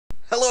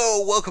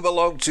Hello, welcome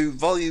along to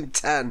Volume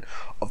 10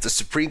 of the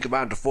Supreme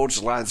Commander Forge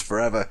Alliance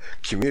Forever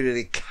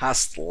Community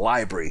Cast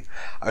Library.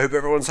 I hope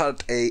everyone's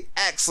had an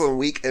excellent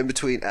week in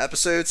between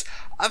episodes.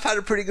 I've had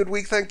a pretty good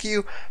week, thank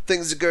you.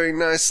 Things are going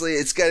nicely.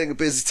 It's getting a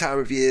busy time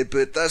of year,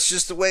 but that's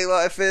just the way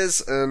life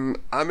is, and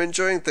I'm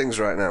enjoying things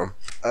right now.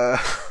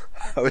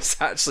 I was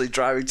actually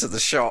driving to the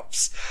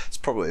shops. It's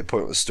probably a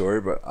pointless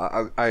story, but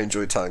I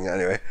enjoy telling it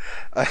anyway.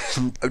 I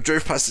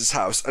drove past his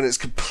house and it's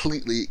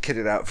completely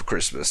kitted out for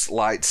Christmas.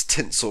 Lights,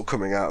 tinsel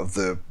coming out of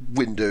the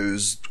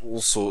windows, all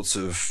sorts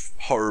of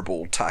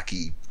horrible,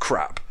 tacky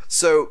crap.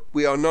 So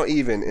we are not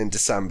even in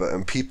December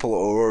and people are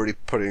already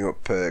putting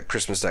up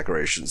Christmas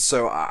decorations.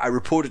 So I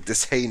reported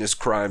this heinous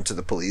crime to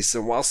the police,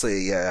 and whilst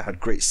they had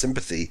great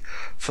sympathy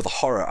for the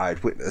horror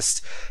I'd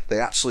witnessed, they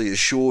actually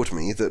assured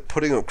me that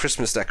putting up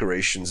Christmas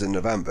decorations in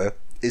November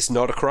is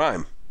not a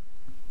crime.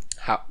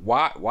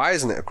 Why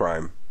isn't it a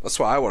crime? That's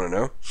what I want to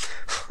know.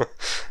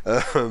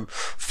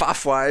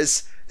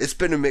 Faff-wise, it's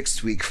been a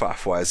mixed week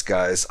faff-wise,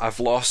 guys.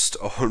 I've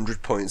lost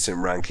 100 points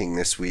in ranking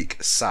this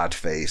week. Sad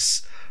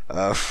face.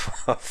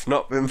 I've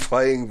not been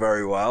playing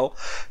very well,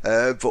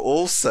 but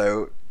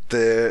also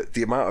the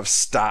amount of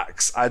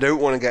stacks. I don't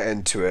want to get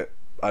into it.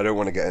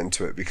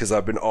 Because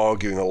I've been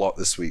arguing a lot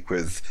this week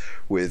with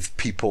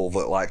people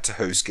that like to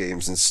host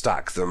games and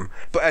stack them.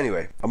 But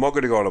anyway, I'm not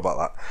going to go on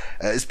about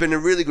that. It's been a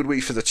really good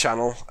week for the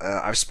channel.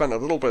 I've spent a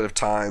little bit of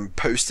time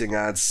posting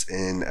ads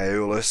in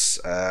Aeolus,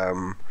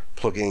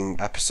 plugging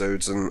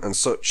episodes and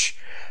such.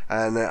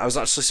 And I was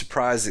actually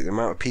surprised at the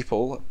amount of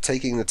people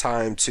taking the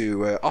time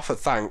to offer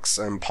thanks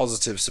and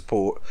positive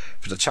support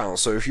for the channel.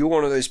 So if you're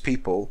one of those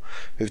people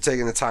who've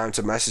taken the time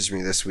to message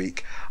me this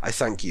week, I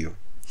thank you.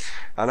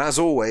 And as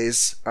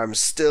always, I'm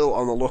still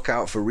on the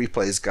lookout for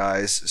replays,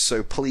 guys,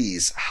 so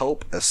please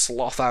help a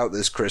Sloth out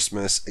this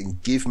Christmas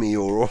and give me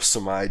your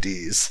awesome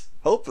IDs.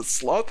 Help a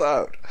Sloth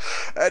out.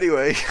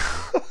 Anyway,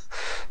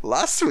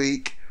 last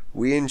week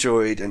we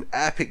enjoyed an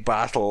epic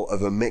battle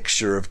of a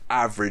mixture of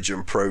average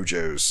and pro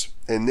Joes.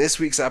 In this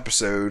week's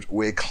episode,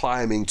 we're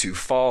climbing to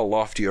far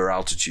loftier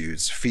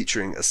altitudes,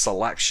 featuring a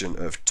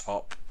selection of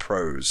top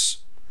pros.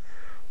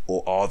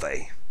 Or are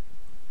they?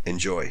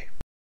 Enjoy.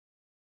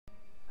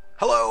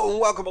 Hello and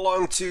welcome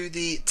along to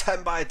the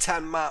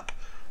 10x10 map,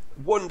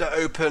 Wonder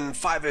Open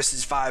 5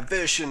 vs 5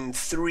 version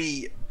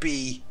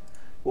 3B.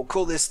 We'll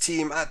call this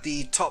team at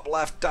the top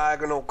left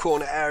diagonal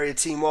corner area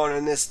Team 1,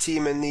 and this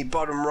team in the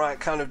bottom right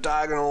kind of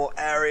diagonal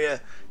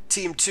area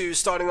Team 2,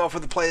 starting off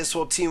with the players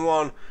for Team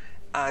 1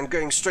 and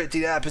going straight to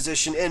the air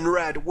position in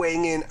red,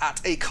 weighing in at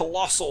a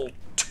colossal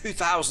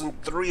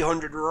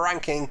 2,300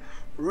 ranking.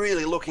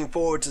 Really looking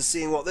forward to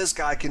seeing what this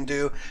guy can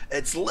do.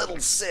 It's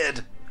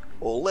lilSid,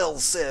 or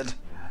lilSid.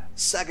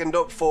 Second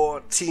up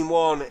for Team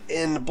 1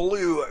 in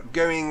blue,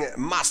 going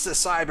Master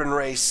Cybran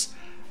race.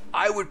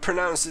 I would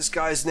pronounce this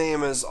guy's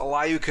name as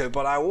Lyuker,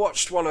 but I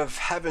watched one of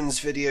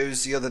Heaven's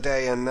videos the other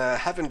day and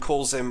Heaven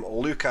calls him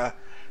Lyuker.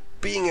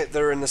 Being it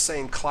they're in the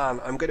same clan,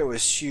 I'm going to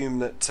assume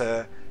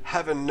that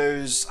Heaven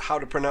knows how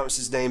to pronounce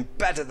his name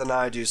better than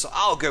I do, so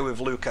I'll go with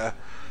Lyuker.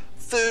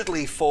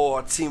 Thirdly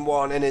for Team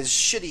 1 in his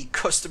shitty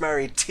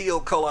customary teal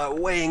colour,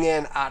 weighing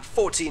in at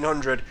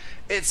 1400,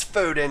 it's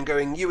F-Odin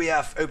going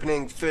UEF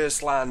opening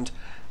first land.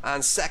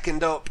 And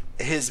second up,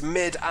 his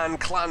mid and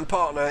clan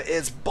partner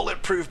is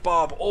Bulletproof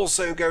Bob,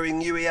 also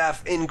going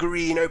UEF in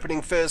green,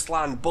 opening first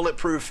land,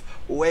 Bulletproof,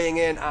 weighing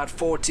in at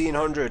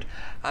 1400.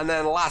 And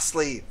then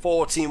lastly,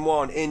 for Team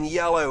 1 in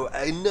yellow,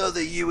 another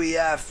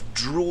UEF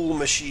drool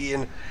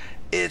machine,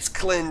 it's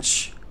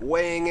Clinch,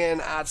 weighing in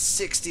at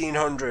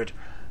 1600.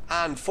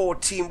 And for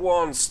Team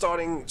 2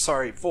 starting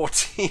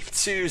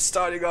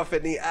off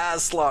in the air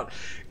slot,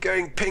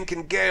 going pink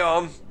and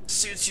Aeon,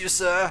 suits you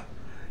sir,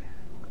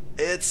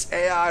 it's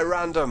AI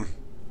random.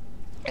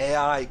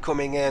 AI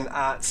coming in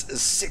at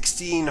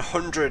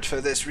 1600 for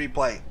this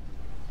replay.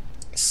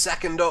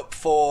 Second up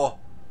for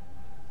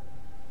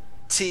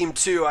Team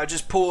 2, I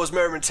just paused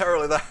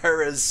momentarily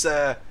there as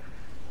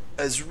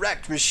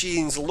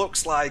WreckedMachines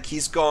looks like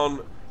he's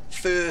gone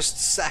first,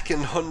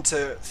 second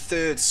hunter,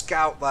 third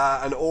scout there,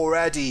 and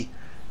already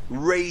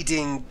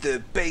raiding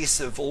the base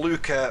of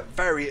Lyuker.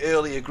 Very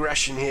early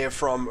aggression here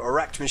from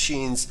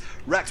WreckedMachines.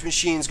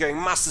 WreckedMachines going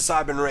Master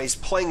Cybran race,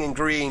 playing in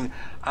green,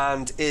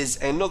 and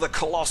is another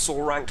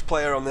colossal ranked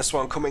player on this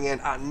one, coming in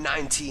at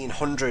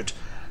 1900.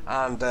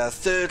 And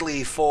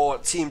thirdly for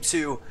Team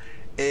 2,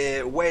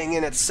 weighing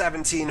in at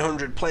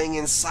 1700, playing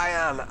in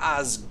cyan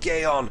as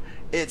Aeon,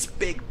 it's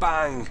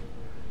BigBang.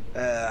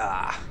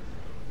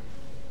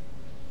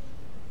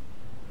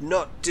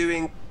 Not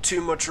doing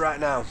too much right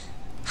now.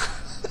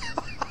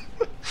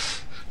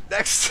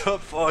 Next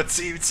up for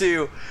Team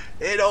 2,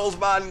 in Old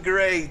Man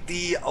Grey,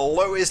 the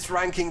lowest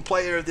ranking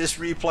player of this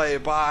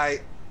replay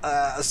by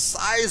a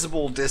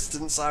sizable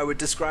distance, I would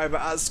describe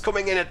it as,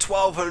 coming in at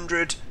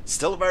 1200,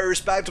 still very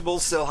respectable,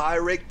 still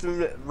higher ranked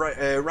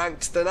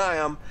than I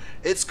am.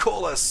 It's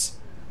Caulus,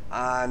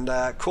 and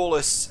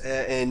Caulus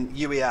in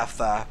UEF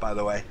there, by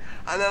the way.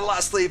 And then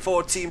lastly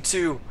for Team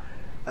 2,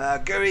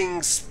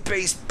 Going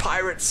Space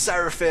Pirate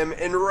Seraphim.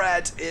 In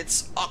red,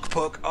 it's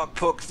Okpuck.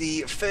 Okpuck,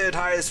 the third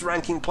highest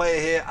ranking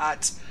player here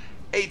at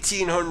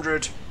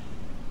 1800.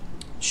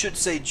 Should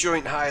say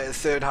joint high,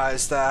 third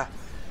highest there,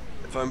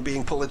 if I'm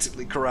being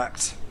politically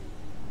correct.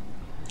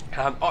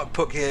 And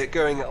Okpuck here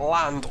going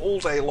land all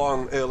day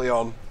long early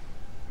on.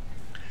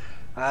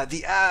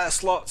 The air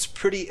slot's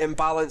pretty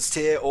imbalanced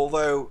here,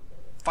 although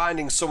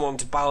finding someone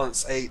to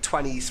balance a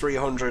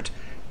 2300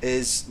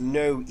 is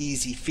no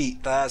easy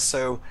feat there,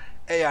 so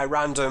AI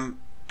random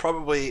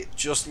probably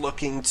just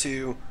looking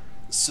to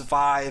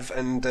survive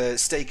and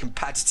stay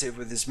competitive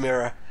with his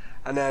mirror.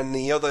 And then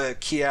the other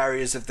key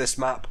areas of this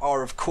map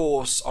are, of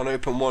course, on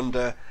Open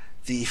Wonder,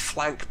 the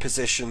flank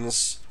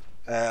positions.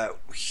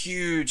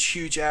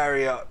 Huge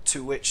area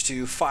to which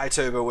to fight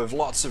over, with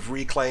lots of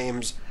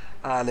reclaims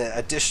and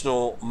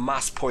additional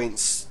mass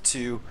points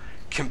to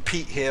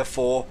compete here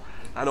for.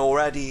 And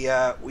already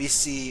we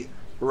see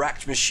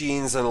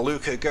WreckedMachines and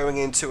Lyuker going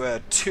into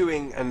a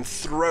toing and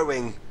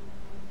throwing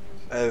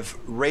of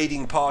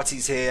raiding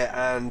parties here,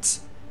 and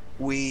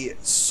we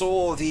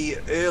saw the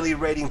early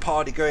raiding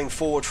party going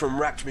forward from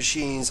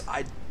WreckedMachines.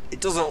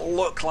 It doesn't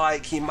look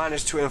like he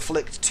managed to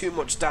inflict too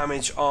much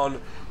damage on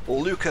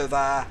Lyuker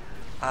there,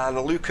 and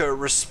Lyuker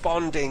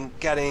responding,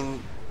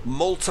 getting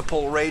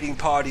multiple raiding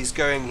parties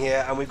going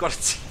here, and we've got a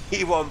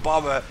T1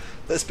 bomber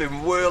that's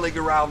been whirling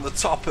around the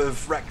top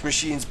of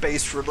WreckedMachines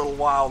base for a little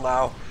while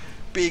now,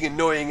 being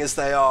annoying as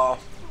they are.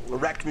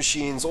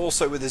 WreckedMachines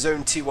also with his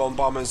own T1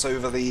 bombers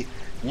over the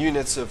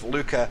units of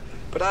Lyuker.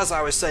 But as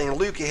I was saying,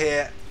 Lyuker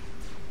here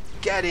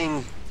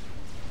getting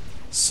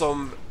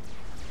some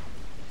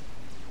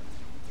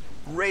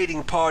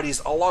raiding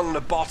parties along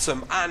the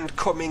bottom and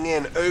coming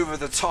in over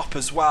the top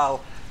as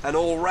well, and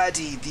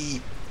already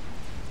the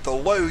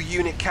low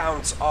unit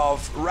count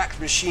of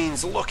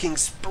WreckedMachines looking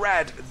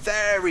spread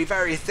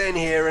very thin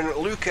here, and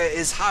Lyuker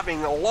is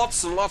having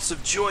lots and lots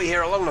of joy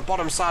here along the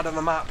bottom side of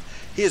the map.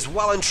 He is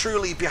well and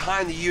truly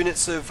behind the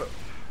units of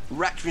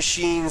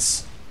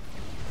WreckedMachines.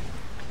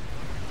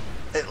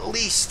 At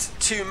least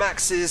 2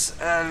 maxes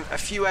and a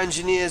few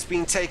engineers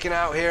being taken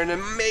out here, and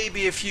then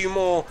maybe a few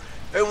more.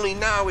 Only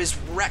now is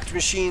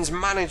WreckedMachines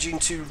managing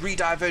to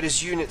redivert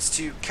his units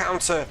to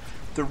counter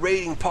the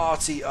raiding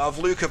party of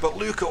Lyuker, but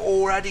Lyuker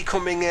already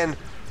coming in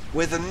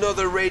with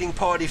another raiding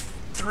party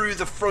through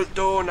the front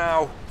door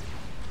now,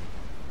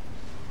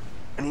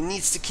 and he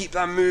needs to keep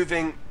that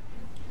moving.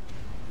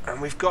 And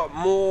we've got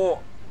more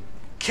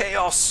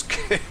chaos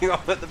going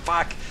on at the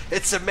back.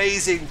 It's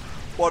amazing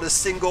what a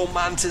single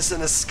mantis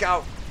and a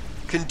scout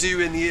can do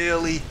in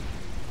the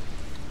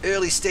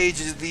early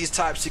stages of these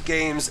types of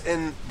games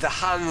in the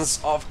hands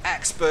of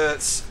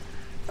experts,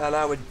 and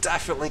I would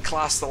definitely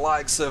class the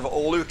likes of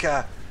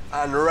Lyuker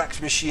and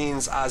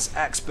WreckedMachines as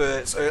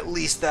experts, or at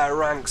least their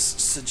ranks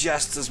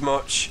suggest as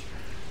much.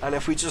 And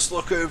if we just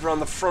look over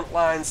on the front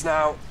lines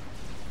now,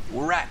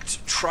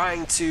 Wrecked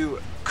trying to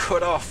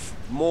cut off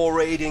more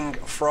raiding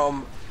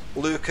from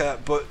Lyuker,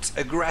 but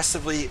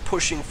aggressively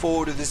pushing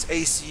forward with his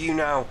ACU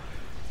now,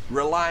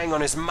 relying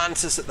on his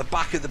mantis at the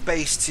back of the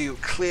base to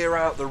clear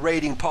out the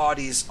raiding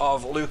parties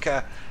of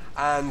Lyuker.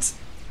 And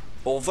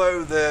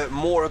although the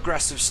more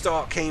aggressive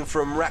start came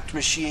from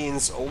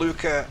WreckedMachines,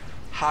 Lyuker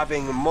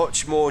having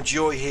much more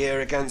joy here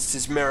against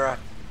his mirror,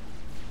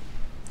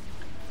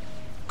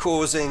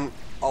 causing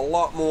a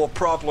lot more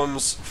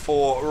problems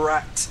for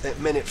Wrecked at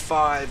minute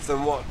 5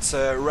 than what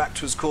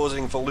Wrecked was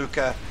causing for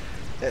Lyuker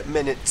at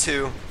minute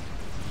 2.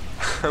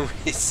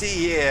 We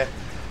see here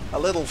a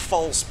little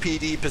false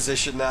PD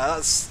position there.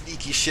 That's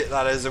sneaky shit,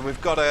 that is, and we've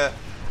got a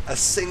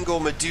single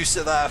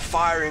Medusa there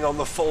firing on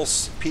the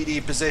false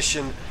PD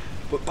position.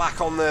 But back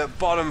on the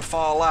bottom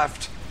far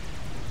left,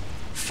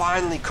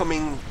 finally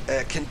coming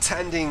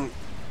contending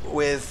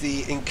with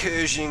the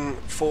incursion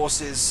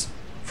forces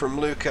from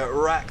Lyuker.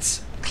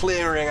 Wrecked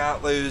clearing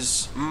out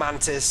those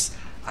mantis,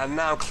 and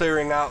now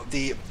clearing out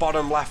the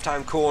bottom left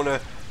hand corner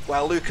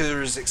where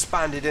Lyuker is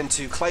expanded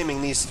into,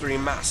 claiming these 3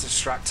 mass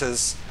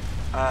extractors.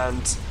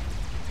 And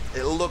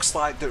it looks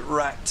like that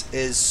Wrecked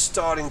is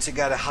starting to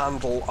get a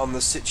handle on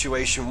the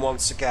situation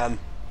once again.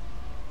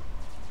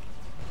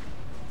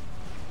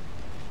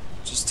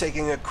 Just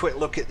taking a quick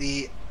look at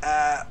the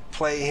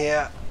play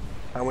here,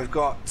 and we've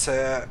got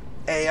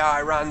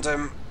AI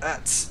random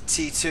at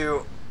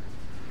T2.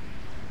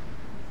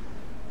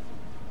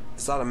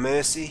 Is that a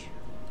Mercy?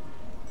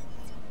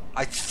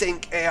 I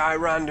think AI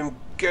random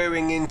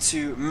going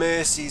into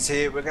Mercies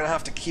here. We're going to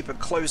have to keep a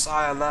close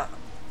eye on that.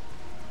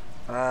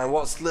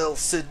 What's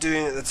lilSid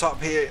doing at the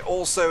top here?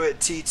 Also at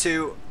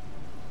T2,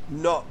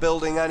 not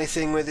building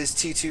anything with his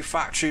T2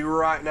 factory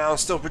right now,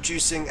 still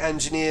producing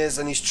engineers,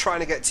 and he's trying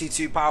to get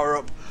T2 power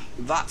up.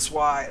 That's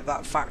why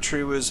that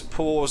factory was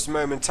paused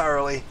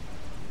momentarily.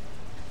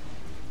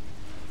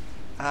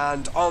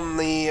 And on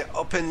the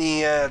up in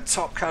the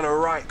top kind of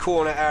right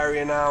corner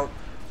area now,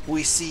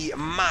 we see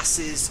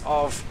masses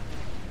of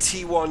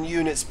T1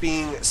 units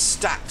being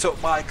stacked up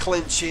by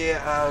Clinch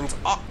here, and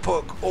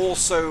Okpuck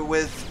also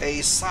with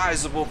a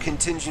sizable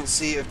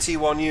contingency of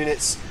T1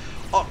 units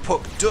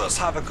Okpuck does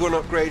have a gun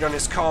upgrade on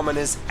his comm and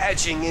is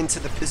edging into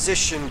the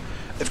position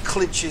of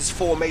Clinch's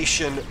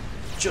formation,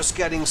 just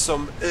getting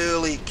some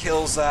early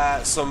kills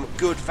there, some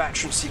good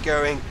veterancy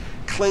going.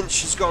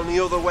 Clinch has gone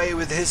the other way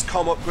with his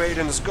comm upgrade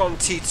and has gone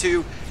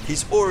T2.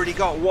 He's already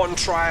got one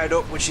triad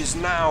up, which is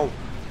now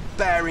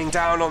bearing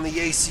down on the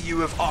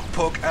ACU of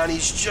Okpuck, and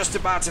he's just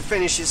about to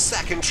finish his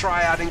second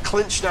triad, and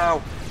Clinch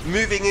now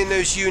moving in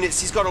those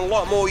units. He's got a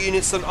lot more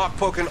units than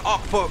Okpuck, and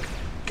Okpuck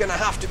gonna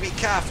have to be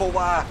careful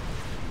there.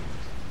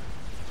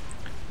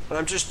 And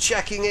I'm just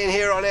checking in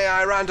here on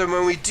AI Random,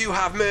 and we do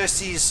have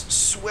Mercies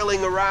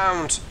swilling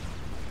around.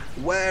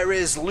 Where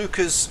is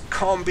Lyuker's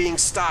comm being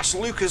stashed?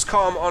 Lyuker's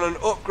comm on an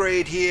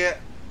upgrade here.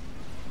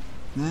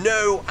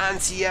 No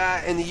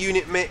anti-air in the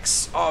unit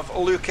mix of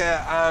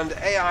Lyuker, and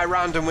AI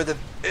Random with an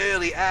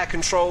early air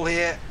control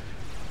here.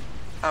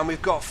 And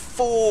we've got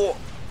four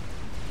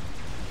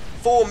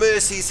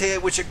Mercies here,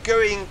 which are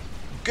going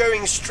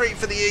straight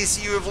for the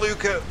ACU of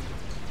Lyuker.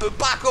 But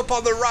back up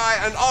on the right,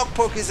 and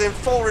Okpuck is in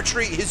full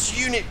retreat.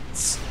 His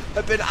units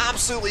have been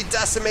absolutely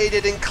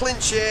decimated, and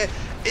Clinch here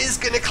is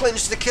going to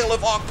clinch the kill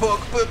of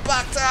Okpuck, but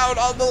back down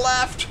on the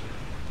left.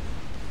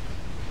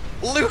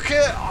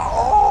 Lyuker,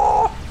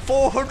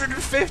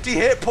 450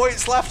 hit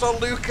points left on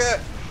Lyuker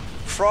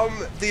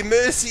from the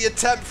Mercy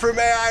attempt from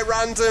AI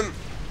Random.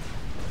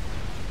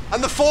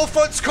 And the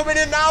 4-foot's coming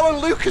in now,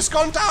 and Lyuker's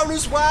gone down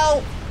as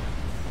well.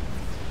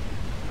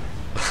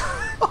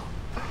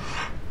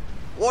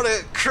 What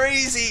a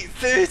crazy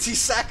 30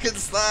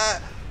 seconds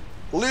there.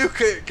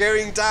 Lyuker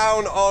going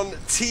down on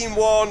Team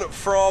 1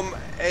 from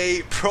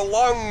a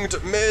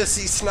prolonged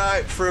Mercy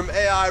snipe from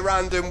AI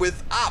Random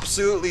with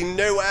absolutely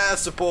no air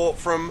support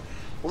from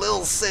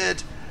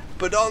lilSid.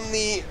 But on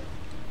the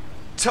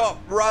top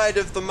right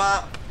of the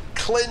map,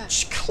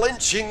 Clinch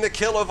clinching the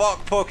kill of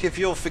Okpuck, if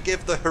you'll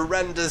forgive the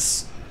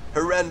horrendous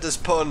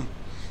pun.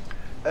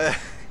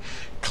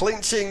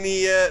 Clinching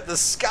the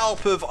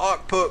scalp of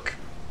Okpuck.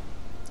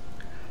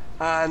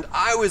 And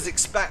I was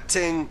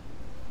expecting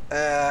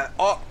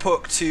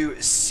Okpuck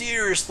to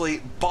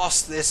seriously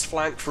boss this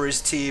flank for his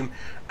team,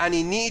 and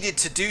he needed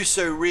to do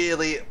so,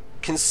 really,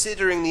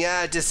 considering the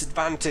air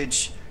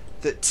disadvantage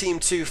that Team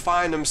 2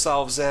 find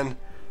themselves in.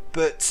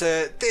 But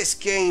this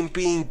game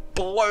being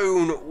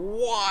blown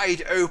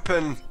wide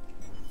open,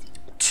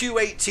 2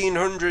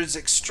 1800s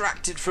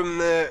extracted from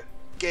the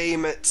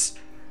game at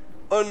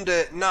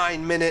under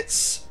 9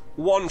 minutes,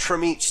 one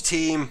from each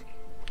team,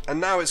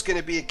 and now it's going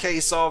to be a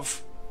case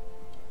of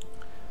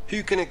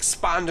who can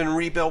expand and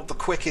rebuild the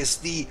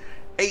quickest, the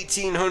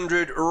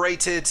 1800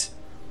 rated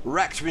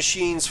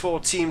WreckedMachines for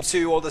Team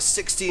 2 or the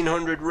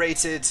 1600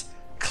 rated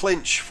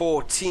Clinch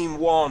for Team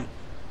 1.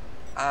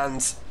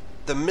 And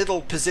the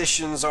middle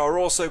positions are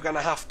also going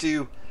to have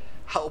to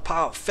help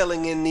out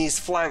filling in these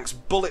flanks.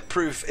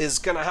 Bulletproof is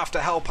going to have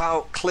to help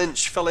out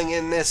Clinch filling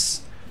in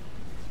this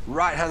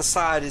right hand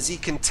side as he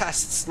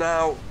contests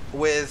now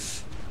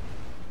with,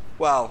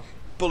 well,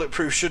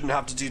 Bulletproof shouldn't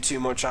have to do too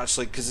much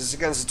actually, because it's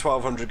against a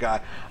 1200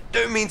 guy.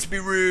 Don't mean to be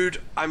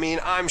rude, I mean,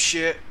 I'm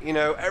shit, you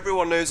know,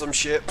 everyone knows I'm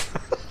shit.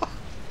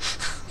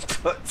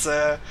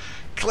 But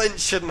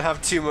Clinch shouldn't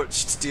have too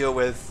much to deal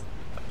with.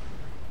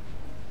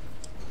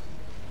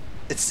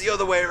 It's the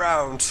other way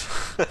around.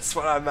 That's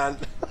what I meant.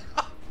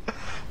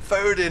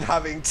 F-Odin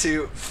having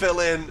to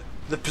fill in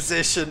the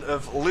position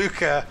of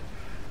Lyuker.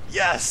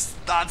 Yes,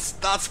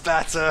 that's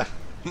better.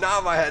 Now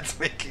my head's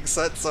making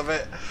sense of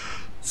it.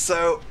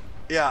 So,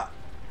 yeah,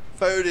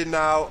 F-Odin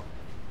now.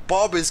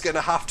 Bob is going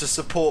to have to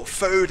support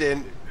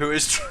F-Odin, who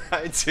is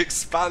trying to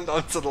expand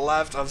onto the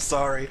left. I'm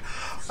sorry.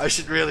 I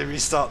should really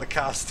restart the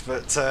cast,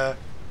 but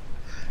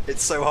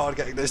it's so hard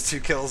getting those 2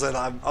 kills in.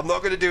 I'm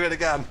not going to do it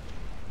again.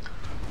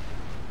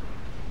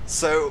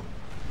 So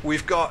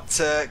we've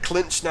got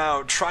Clinch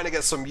now trying to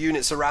get some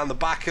units around the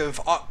back of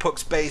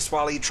Okpuck's base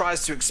while he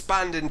tries to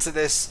expand into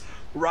this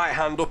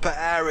right-hand upper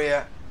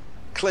area.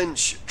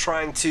 Clinch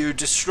trying to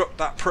disrupt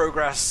that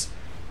progress,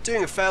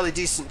 doing a fairly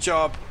decent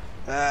job.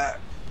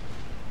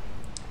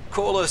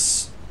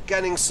 Caulus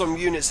getting some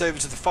units over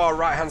to the far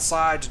right hand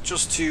side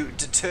just to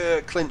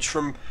deter Clinch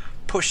from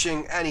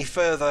pushing any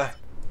further.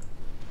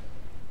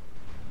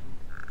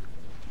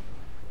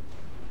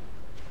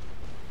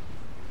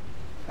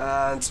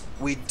 And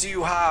we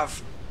do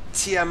have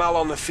TML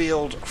on the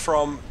field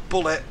from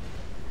Bullet.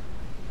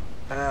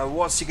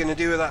 What's he going to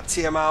do with that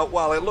TML?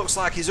 Well, it looks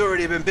like he's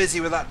already been busy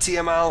with that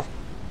TML,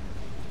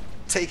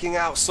 taking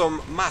out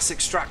some mass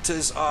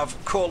extractors of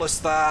Caulus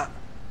there.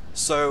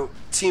 So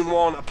Team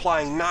 1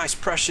 applying nice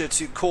pressure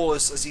to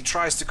Caulus as he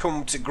tries to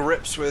come to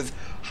grips with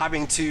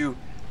having to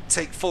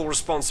take full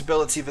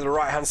responsibility for the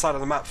right hand side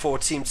of the map for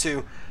Team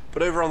 2.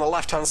 But over on the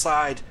left hand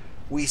side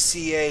we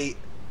see a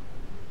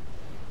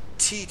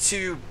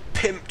T2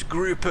 pimped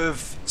group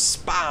of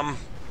spam.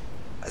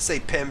 I say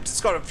pimped, it's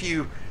got a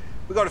few,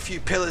 we've got a few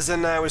pillars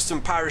in there with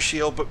some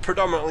parashield, but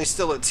predominantly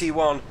still at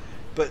T1.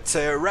 But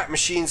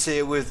WreckedMachines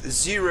here with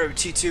 0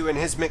 T2 in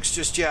his mix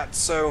just yet,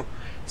 so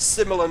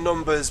similar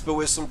numbers but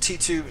with some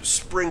T2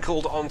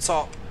 sprinkled on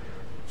top.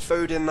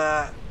 F-Odin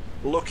there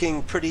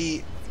looking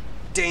pretty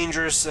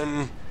dangerous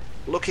and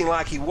looking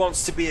like he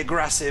wants to be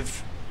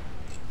aggressive.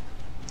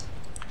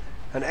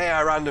 And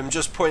AI Random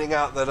just pointing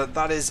out that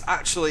that is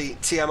actually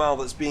TML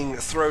that's being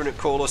thrown at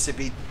Caulus if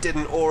he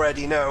didn't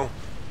already know.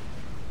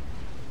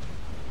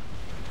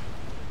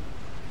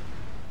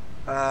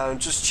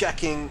 Just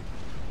checking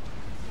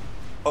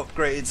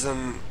upgrades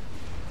and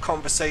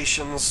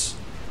conversations.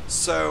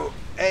 So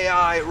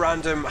AI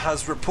Random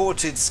has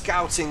reported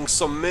scouting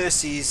some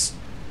mercies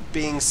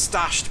being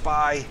stashed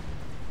by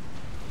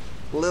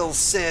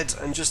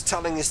lilSid and just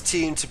telling his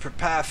team to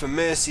prepare for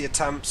mercy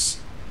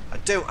attempts. I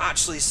don't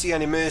actually see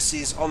any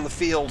mercies on the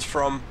field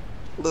from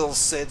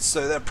lilSid,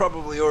 so they're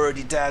probably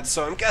already dead,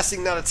 so I'm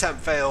guessing that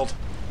attempt failed.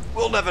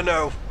 We'll never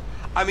know.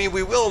 I mean,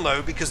 we will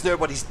know because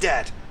nobody's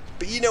dead,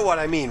 but you know what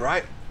I mean,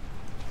 right?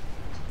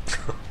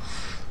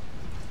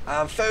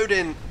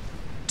 F-Odin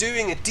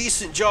doing a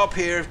decent job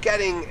here of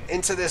getting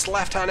into this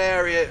left-hand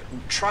area,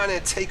 trying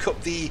to take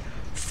up the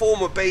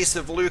former base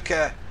of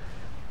Lyuker,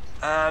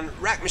 and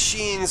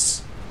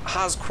WreckedMachines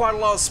has quite a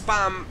lot of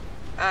spam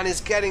and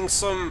is getting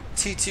some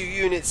T2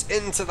 units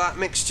into that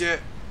mixture.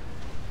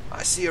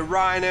 I see a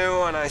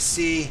Rhino and I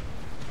see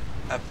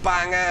a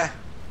Banger,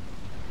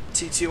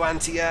 T2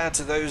 anti-air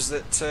to those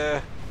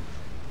that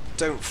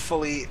don't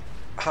fully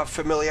have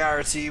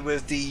familiarity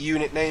with the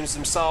unit names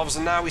themselves.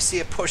 And now we see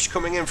a push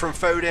coming in from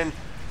F-Odin.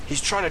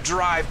 He's trying to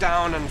drive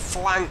down and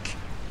flank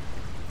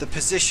the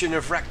position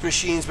of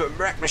WreckedMachines, but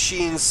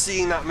WreckedMachines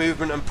seeing that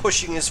movement and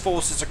pushing his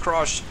forces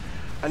across,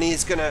 and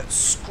he's going to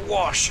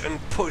squash and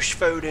push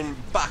F-Odin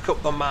back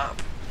up the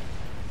map.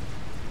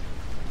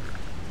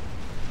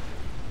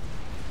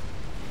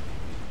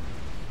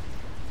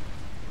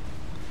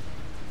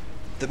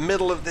 The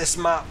middle of this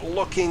map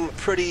looking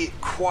pretty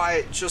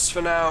quiet just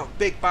for now.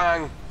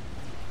 BigBang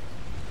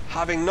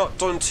having not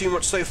done too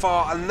much so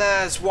far, and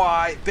there's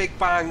why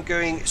BigBang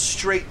going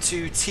straight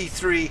to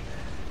T3,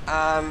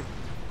 and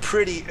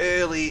pretty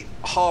early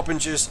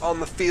harbingers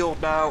on the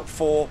field now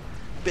for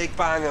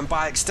BigBang and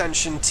by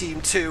extension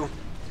Team 2,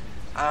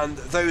 and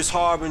those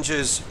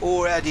harbingers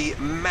already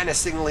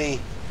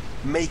menacingly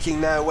making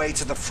their way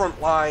to the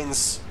front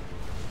lines,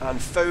 and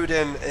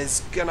F-Odin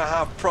is gonna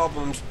have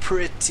problems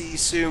pretty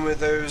soon with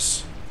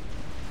those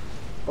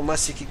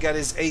unless he could get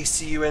his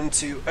ACU in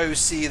to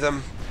OC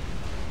them.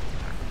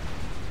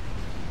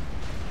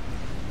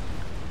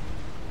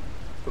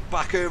 But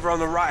back over on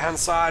the right hand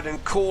side,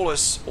 and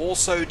Caulus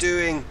also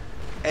doing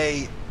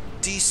a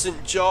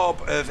decent job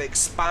of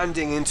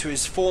expanding into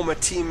his former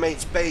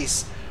teammate's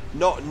base.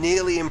 Not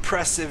nearly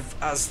impressive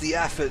as the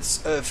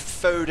efforts of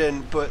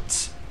F-Odin,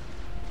 but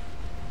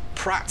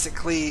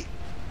practically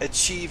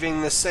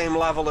achieving the same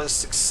level of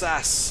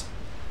success.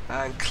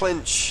 And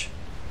Clinch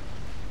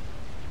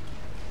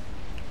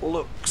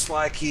looks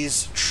like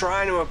he's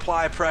trying to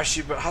apply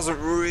pressure but hasn't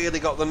really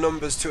got the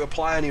numbers to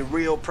apply any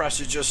real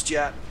pressure just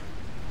yet.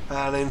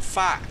 And in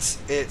fact,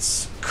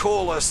 it's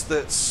Caulus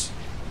that's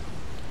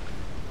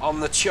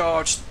on the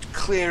charge,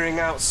 clearing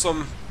out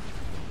some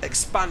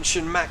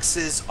expansion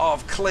maxes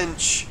of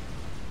Clinch,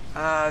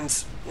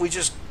 and we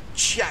just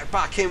check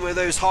back in with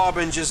those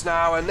harbingers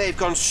now, and they've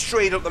gone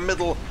straight up the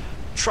middle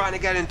trying to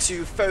get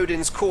into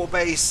F-Odin's core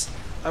base,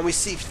 and we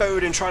see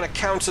F-Odin trying to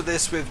counter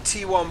this with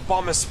T1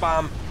 bomber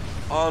spam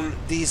on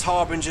these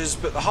harbingers,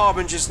 but the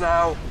harbingers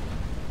now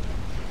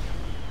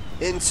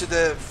into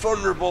the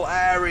vulnerable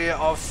area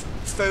of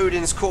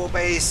F-Odin's core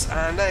base,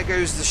 and there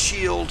goes the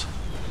shield.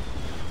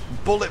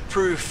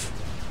 Bulletproof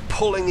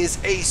pulling his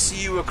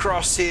ACU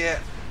across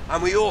here,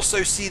 and we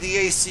also see the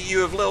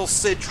ACU of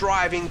lilSid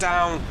driving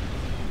down.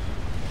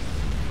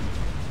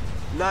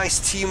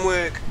 Nice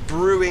teamwork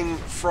brewing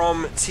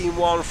from Team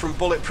 1, from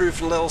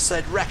Bulletproof and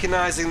lilSid,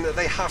 recognizing that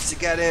they have to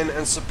get in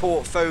and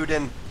support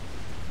F-Odin,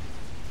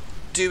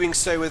 doing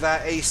so with their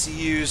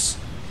ACUs.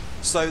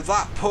 So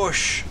that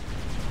push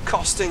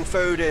costing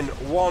F-Odin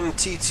one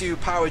T2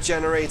 power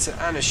generator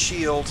and a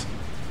shield.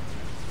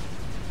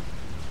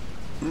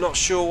 Not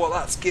sure what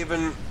that's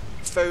given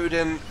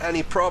F-Odin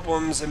any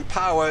problems in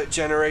power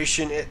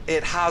generation.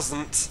 It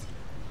hasn't.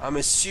 I'm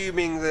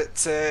assuming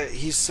that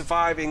he's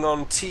surviving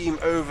on team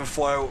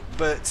overflow,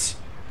 but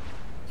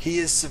he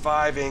is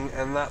surviving,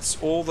 and that's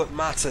all that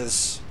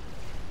matters.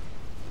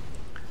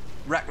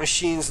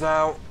 WreckedMachines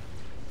now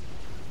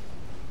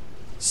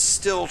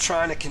still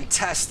trying to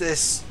contest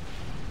this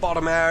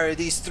bottom area.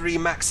 These three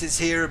maxes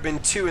here have been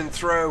to and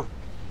fro,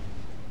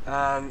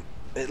 and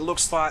it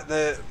looks like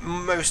the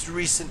most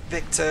recent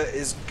victor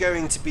is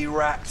going to be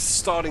wrecked,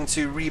 starting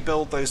to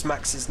rebuild those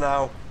maxes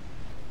now.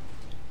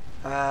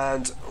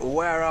 And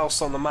where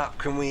else on the map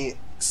can we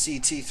see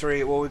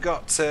T3? Well, we've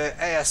got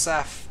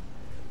ASF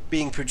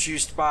being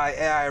produced by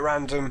AI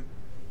Random.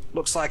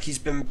 Looks like he's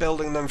been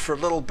building them for a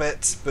little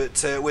bit,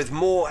 but with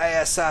more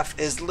ASF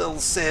is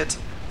lilSid.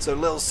 So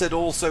lilSid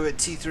also at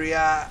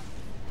T3R.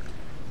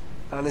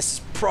 And this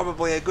is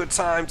probably a good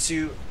time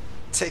to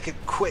take a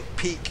quick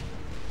peek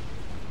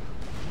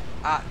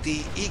at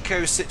the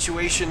eco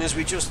situation as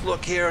we just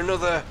look here.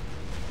 Another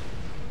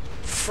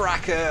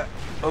fracker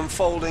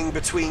unfolding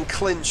between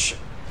Clinch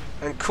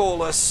and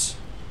Caulus.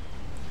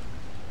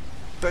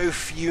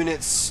 both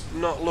units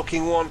not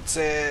looking want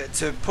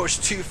to push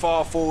too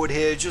far forward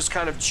here, just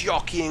kind of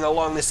jockeying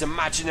along this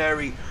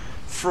imaginary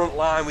front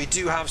line. We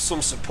do have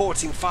some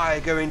supporting fire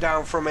going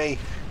down from a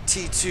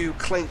T2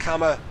 Clink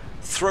Hammer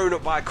thrown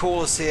up by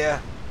Caulus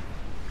here,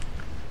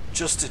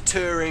 just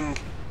deterring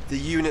the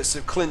units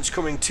of Clinch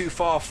coming too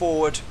far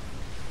forward.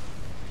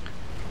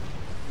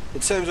 In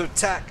terms of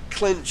attack,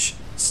 Clinch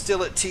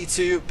still at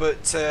T2,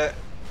 but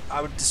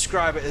I would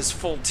describe it as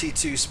full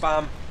T2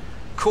 spam.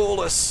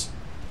 Caulus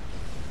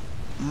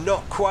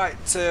not quite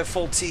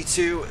full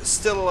T2,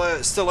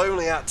 still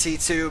only at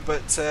T2,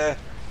 but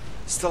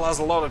still has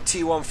a lot of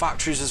T1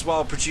 factories as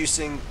well,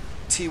 producing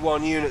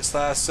T1 units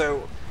there.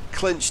 So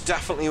Clinch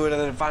definitely with an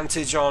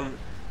advantage on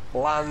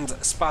land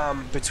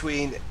spam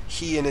between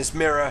he and his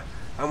mirror.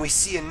 And we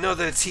see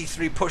another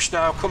T3 push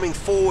now coming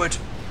forward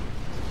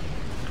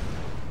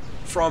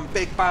from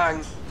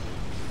BigBang.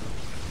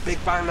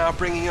 BigBang now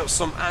bringing up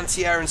some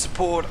anti-air and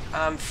support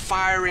and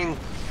firing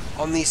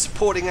on the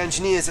supporting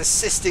engineers,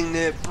 assisting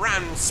the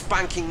brand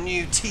spanking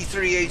new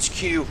T3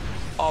 HQ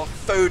of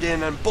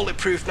F-Odin, and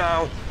Bulletproof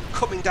now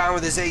coming down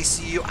with his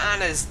ACU,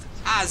 and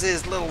as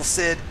is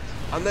lilSid,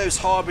 and those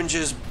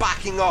Harbingers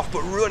backing off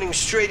but running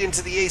straight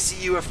into the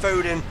ACU of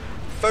F-Odin.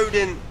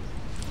 F-Odin,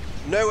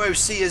 no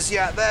OC as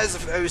yet, there's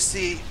an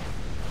OC,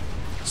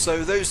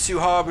 so those two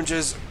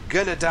Harbingers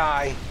gonna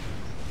die,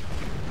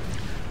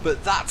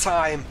 but that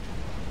time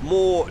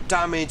more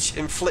damage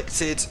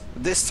inflicted,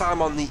 this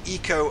time on the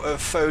eco of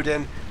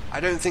F-Odin.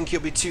 I don't think he'll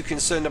be too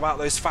concerned about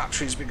those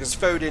factories, because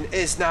F-Odin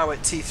is now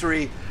at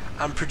T3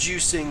 and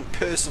producing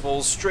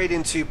Percivals straight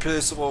into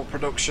Percival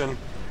production,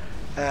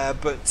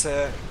 but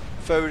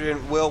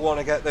F-Odin will want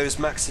to get those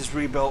maxes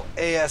rebuilt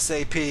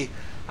ASAP.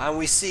 And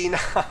we see now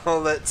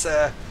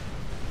that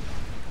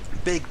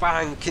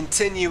BigBang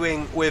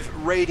continuing with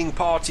raiding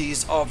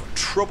parties of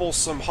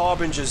troublesome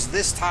Harbingers,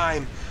 this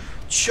time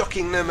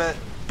chucking them at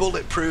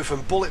Bulletproof,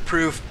 and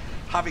Bulletproof,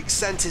 having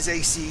sent his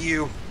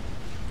ACU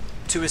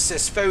to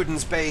assist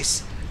F-Odin's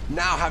base,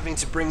 now having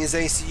to bring his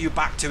ACU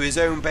back to his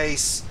own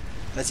base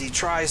as he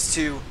tries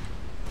to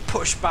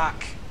push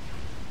back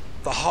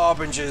the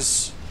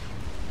Harbingers.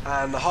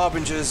 And the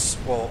Harbingers,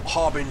 well,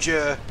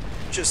 Harbinger,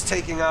 just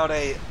taking out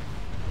a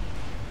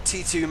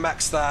T2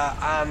 Max there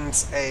and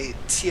a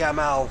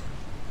TML.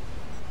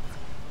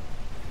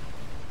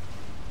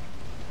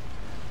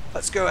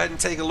 Let's go ahead and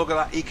take a look at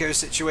that eco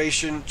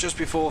situation just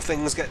before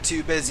things get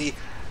too busy.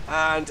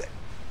 And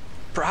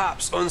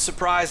perhaps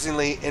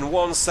unsurprisingly, in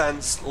one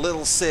sense,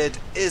 lilSid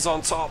is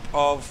on top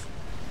of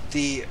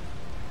the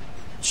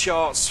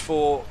charts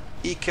for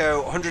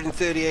eco,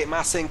 138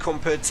 mass income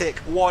per tick.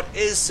 What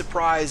is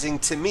surprising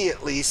to me,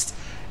 at least,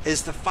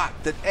 is the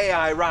fact that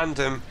AI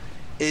Random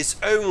is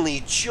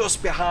only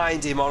just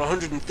behind him on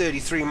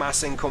 133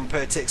 mass income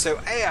per tick. So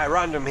AI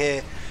Random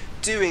here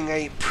doing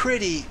a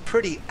pretty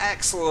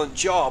excellent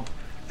job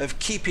of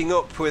keeping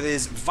up with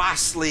his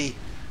vastly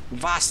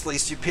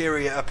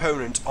superior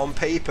opponent on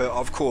paper,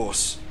 of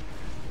course.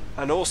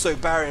 And also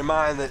bear in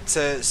mind that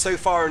so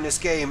far in this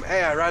game,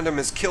 AI Random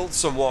has killed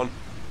someone.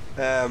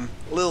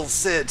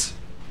 lilSid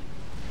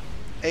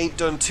ain't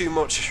done too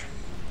much.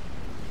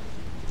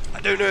 I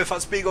don't know if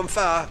that's being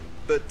unfair,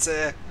 but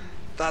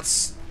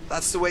that's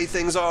the way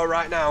things are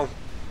right now.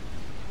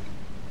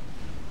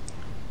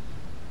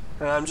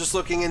 And I'm just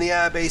looking in the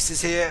air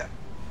bases here.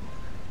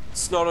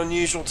 It's not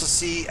unusual to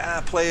see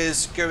air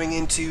players going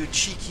into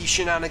cheeky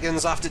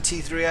shenanigans after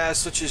T3 air,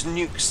 such as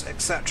nukes,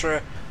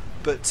 etc.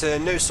 But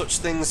no such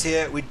things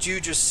here. We do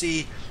just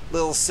see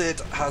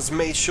lilSid has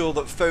made sure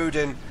that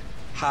F-Odin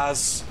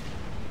has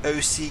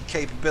OC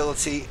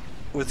capability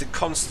with the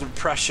constant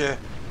pressure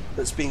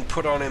that's being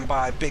put on him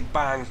by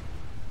BigBang.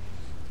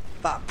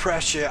 That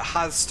pressure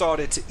has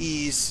started to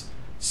ease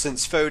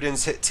since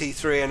F-Odin's hit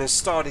T3 and has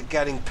started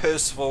getting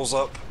Percivals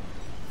up.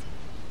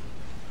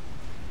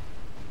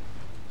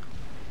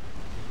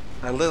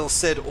 And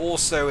lilSid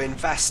also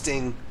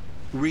investing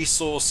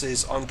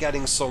resources on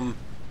getting some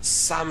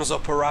SAMs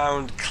up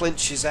around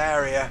Clinch's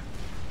area.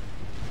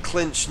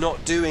 Clinch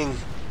not doing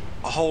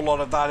a whole lot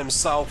of that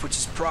himself, which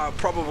is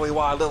probably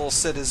why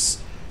lilSid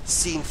has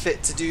seen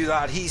fit to do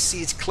that. He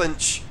sees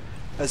Clinch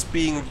as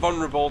being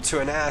vulnerable to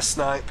an air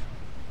snipe,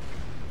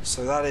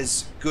 so that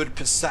is good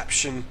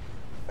perception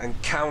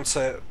and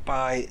counter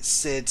by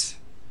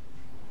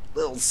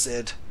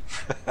lilSid.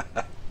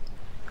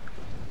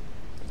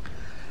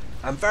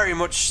 And very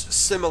much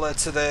similar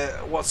to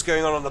what's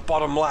going on the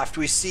bottom left,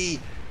 we see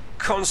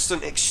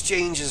constant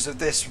exchanges of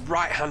this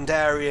right hand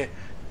area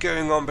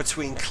going on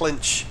between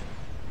Clinch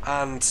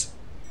and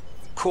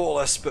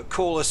Caulus, but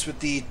Caulus with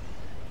the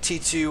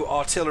T2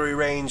 artillery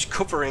range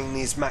covering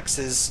these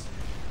maxes.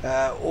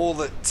 All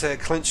that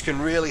Clinch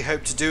can really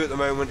hope to do at the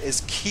moment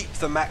is keep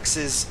the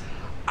maxes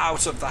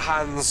out of the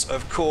hands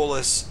of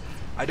Caulus.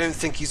 I don't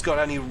think he's got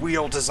any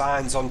real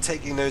designs on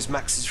taking those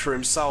maxes for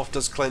himself,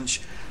 does Clinch.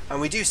 And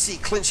we do see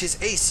Clinch's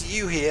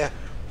ACU here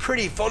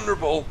pretty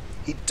vulnerable.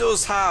 He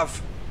does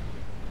have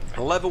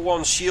a level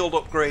 1 shield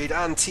upgrade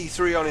and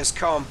T3 on his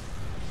comm,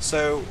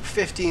 So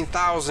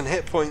 15,000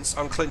 hit points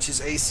on Clinch's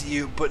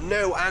ACU, but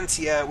no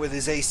anti-air with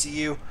his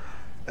ACU,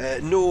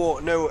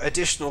 nor no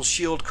additional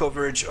shield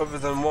coverage other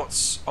than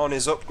what's on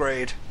his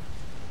upgrade.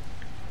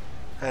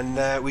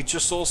 And we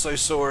just also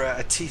saw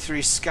a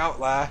T3 scout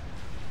there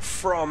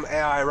from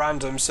AI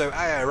Random, so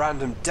AI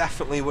Random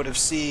definitely would have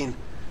seen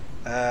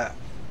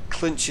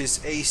Clinch's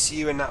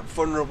ACU in that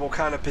vulnerable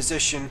kind of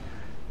position,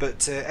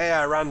 but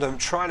AI Random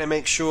trying to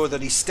make sure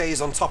that he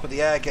stays on top of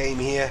the air game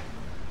here,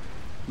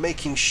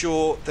 making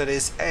sure that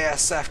his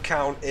ASF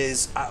count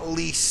is at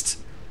least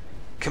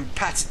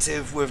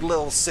competitive with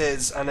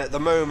lilSid's, and at the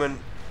moment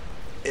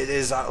it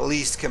is at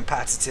least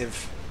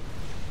competitive.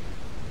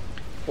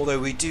 Although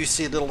we do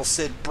see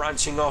lilSid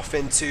branching off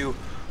into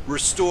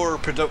restorer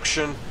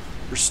production,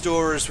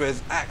 restorers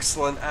with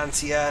excellent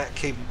anti-air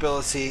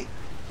capability,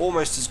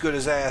 almost as good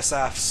as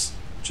ASF's,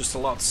 just a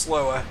lot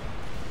slower.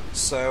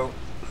 So,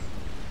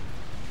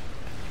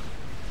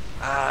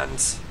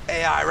 and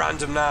AI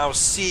Random now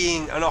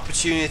seeing an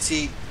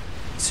opportunity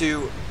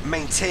to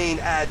maintain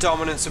air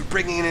dominance and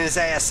bringing in his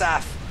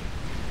ASF,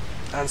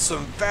 and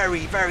some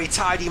very, very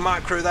tidy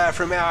micro there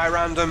from AI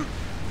Random,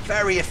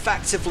 very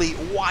effectively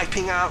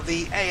wiping out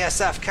the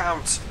ASF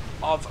count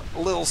of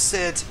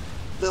lilSid.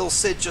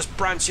 lilSid just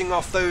branching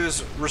off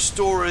those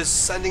restorers,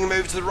 sending him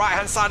over to the right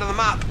hand side of the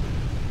map,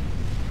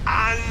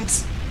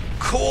 and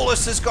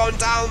Caulus has gone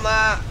down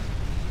there.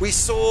 We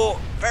saw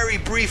very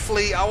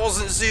briefly, I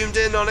wasn't zoomed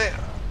in on it,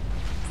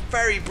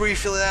 very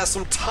briefly there,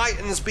 some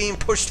Titans being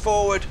pushed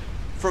forward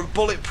from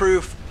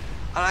Bulletproof,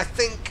 and I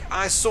think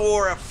I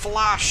saw a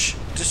flash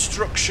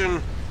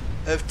destruction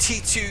of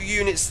T2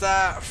 units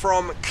there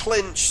from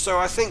Clinch, so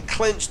I think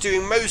Clinch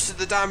doing most of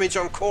the damage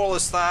on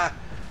Caulus there.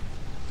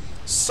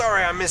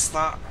 Sorry I missed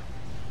that.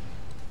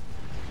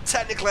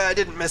 Technically I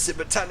didn't miss it,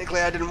 but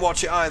technically I didn't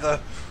watch it either.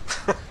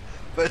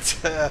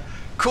 But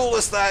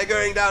Caulus there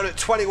going down at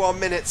 21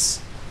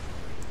 minutes.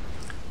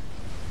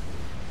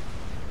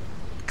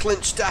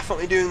 Clinch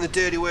definitely doing the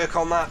dirty work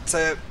on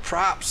that.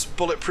 Perhaps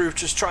Bulletproof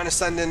just trying to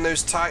send in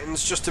those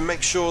Titans just to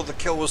make sure the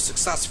kill was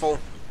successful.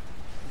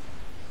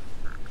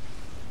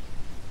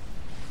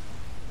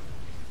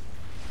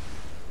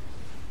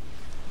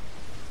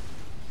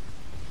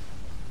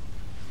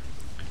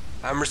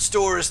 And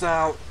Restorers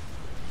now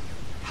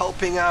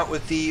helping out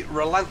with the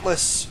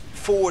relentless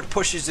forward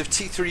pushes of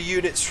T3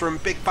 units from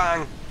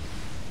BigBang.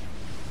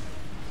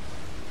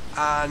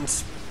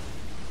 And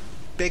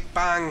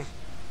BigBang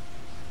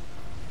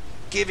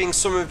giving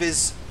some of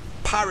his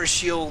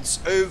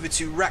parashields over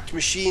to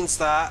WreckedMachines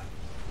there.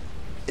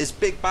 Is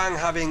BigBang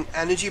having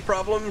energy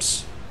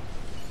problems?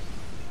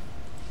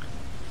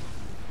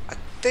 I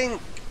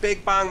think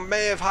BigBang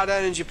may have had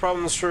energy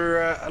problems for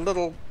a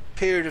little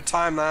period of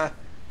time there.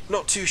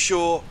 Not too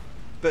sure,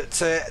 but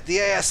the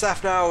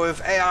ASF now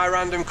of AI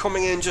Random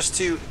coming in just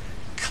to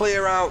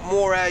clear out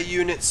more air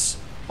units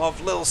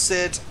of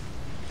lilSid.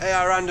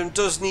 AI Random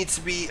does need to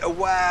be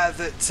aware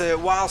that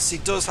whilst he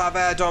does have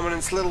air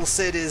dominance,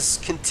 lilSid is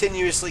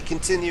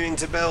continuing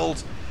to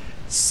build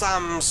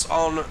SAMs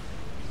on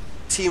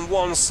Team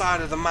 1's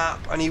side of the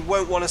map, and he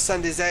won't want to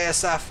send his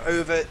ASF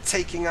over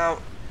taking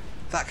out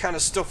that kind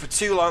of stuff for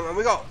too long. And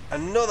we got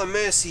another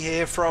mercy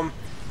here from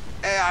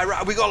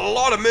AI. We got a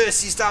lot of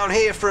mercies down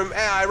here from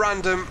AI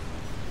Random,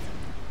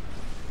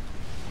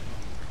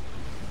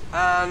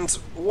 and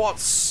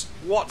what's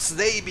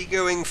they be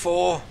going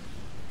for?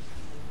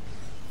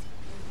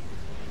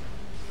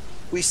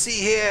 We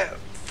see here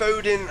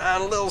F-Odin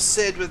and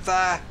lilSid with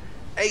their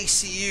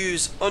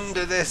ACUs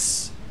under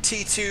this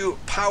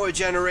T2 power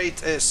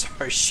generator,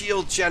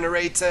 shield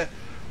generator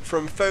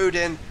from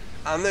F-Odin,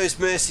 and those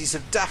mercies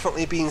have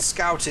definitely been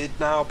scouted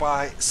now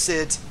by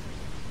Sid.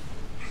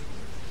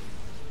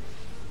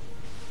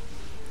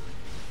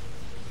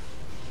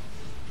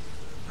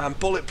 And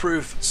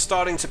Bulletproof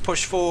starting to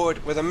push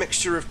forward with a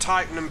mixture of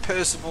Titan and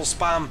Percival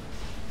spam.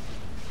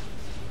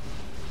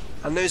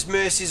 And those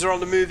mercies are on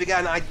the move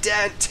again. I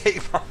daren't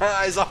take my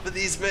eyes off of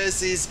these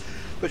mercies,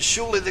 but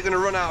surely they're going to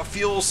run out of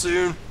fuel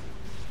soon.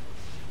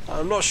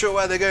 I'm not sure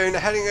where they're going.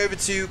 They're heading over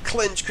to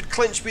Clinch. Could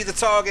Clinch be the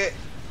target?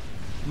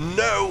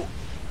 No.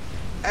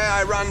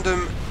 AI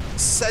Random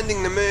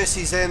sending the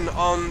mercies in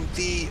on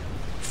the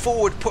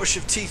forward push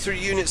of T3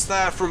 units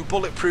there from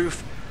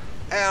Bulletproof.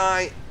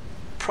 AI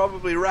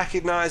probably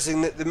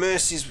recognizing that the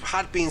mercies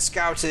had been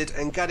scouted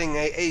and getting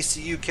a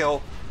ACU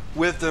kill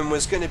with them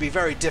was going to be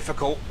very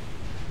difficult.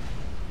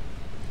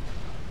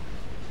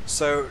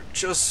 So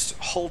just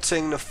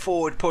halting the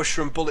forward push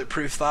from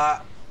Bulletproof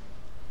there.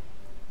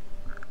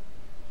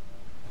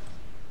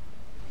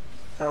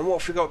 And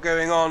what have we got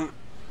going on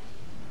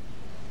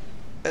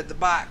at the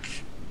back?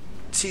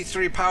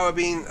 T3 power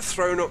being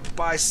thrown up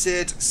by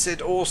Sid.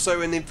 Sid also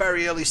in the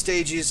very early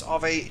stages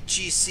of a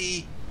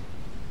GC.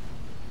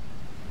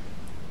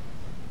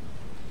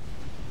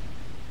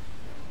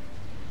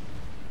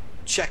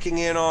 Checking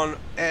in on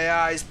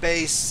AI's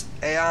base.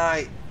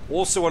 AI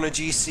also on a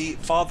GC,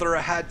 farther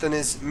ahead than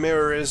his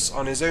mirror is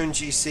on his own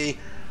GC.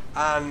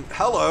 And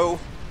hello,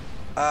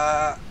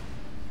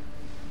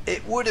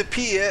 it would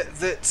appear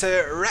that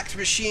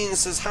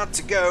WreckedMachines has had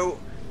to go.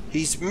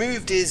 He's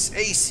moved his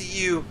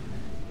ACU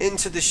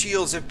into the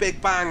shields of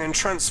BigBang and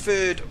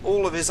transferred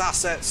all of his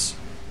assets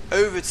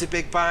over to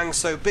BigBang.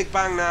 So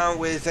BigBang now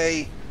with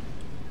a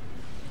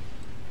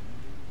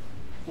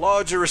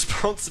larger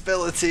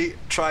responsibility,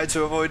 trying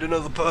to avoid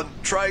another pun.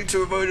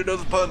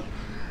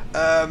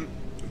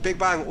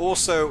 BigBang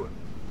also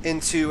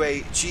into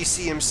a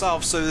GC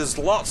himself, so there's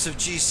lots of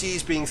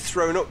GCs being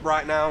thrown up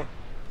right now.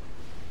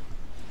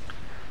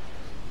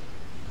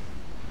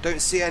 Don't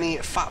see any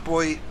Fat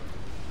Boy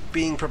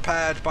being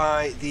prepared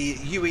by the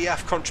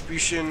UEF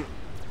contribution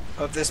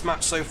of this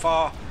match so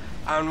far,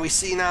 and we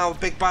see now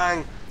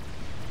BigBang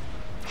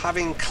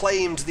having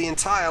claimed the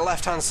entire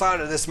left hand side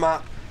of this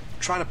map,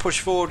 trying to push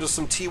forward with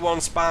some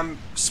T1 spam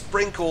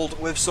sprinkled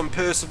with some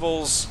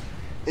Percivals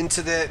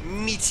into the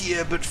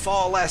meatier but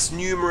far less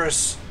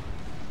numerous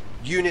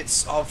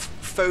units of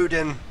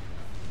F-Odin,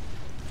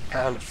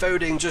 and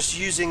F-Odin just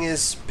using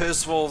his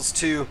Percivals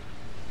to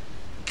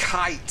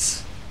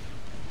kite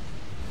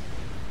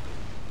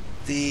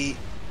the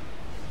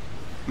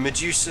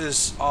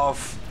Medusas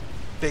of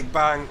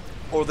BigBang,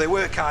 or they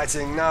were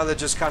kiting, now they're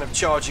just kind of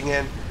charging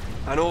in.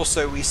 And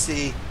also we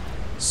see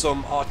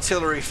some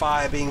artillery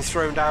fire being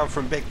thrown down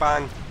from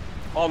BigBang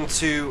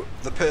onto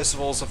the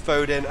Percivals of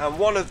F-Odin, and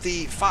one of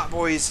the Fat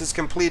Boys has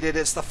completed.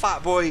 It's the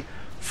Fat Boy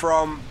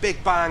from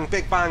BigBang.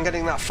 BigBang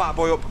getting that Fat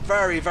Boy up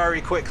very,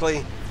 very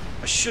quickly.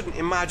 I shouldn't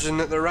imagine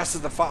that the rest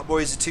of the Fat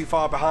Boys are too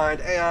far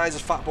behind. AI's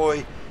Fat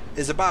Boy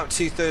is about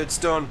 2/3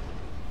 done,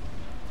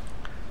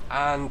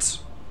 and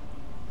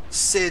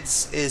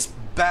Sid's is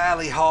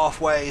barely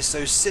halfway,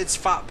 so Sid's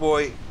Fat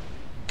Boy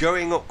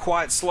going up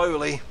quite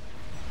slowly.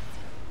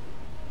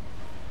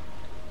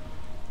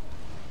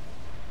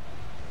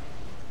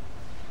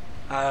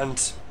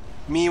 And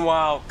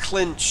meanwhile,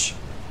 Clinch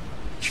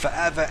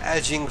forever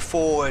edging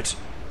forward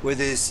with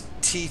his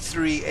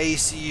T3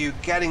 ACU,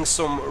 getting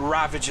some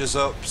Ravagers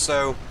up.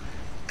 So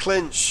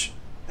Clinch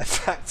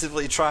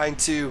effectively trying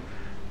to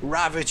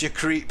Ravager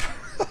creep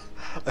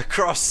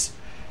across,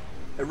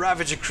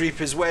 Ravager creep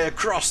his way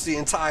across the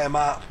entire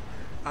map.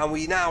 And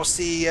we now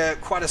see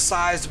quite a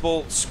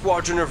sizable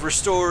squadron of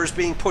Restorers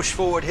being pushed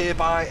forward here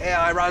by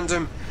AI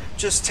Random,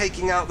 just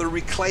taking out the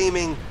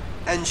reclaiming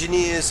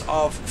engineers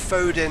of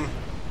F-Odin.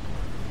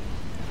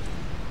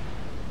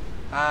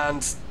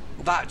 And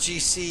that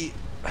GC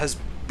has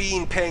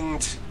been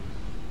pinged.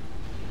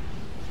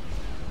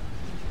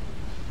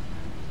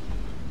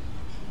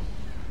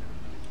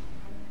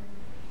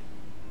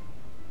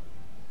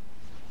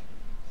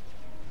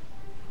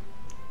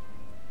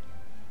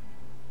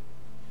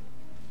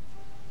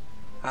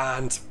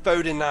 And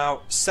F-Odin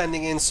now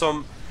sending in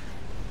some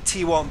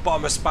T1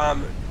 bomber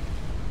spam,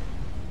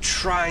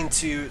 trying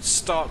to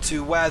start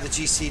to wear the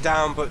GC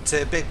down, but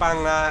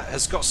BigBang there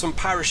has got some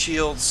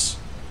parashields,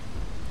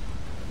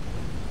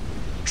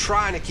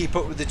 trying to keep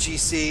up with the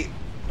GC,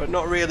 but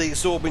not really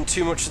absorbing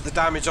too much of the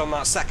damage on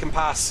that second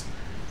pass.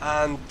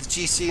 And the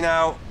GC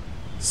now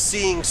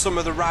seeing some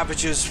of the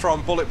Ravagers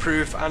from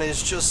Bulletproof and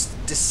is just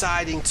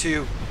deciding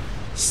to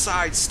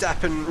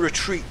sidestep and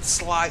retreat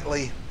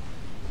slightly.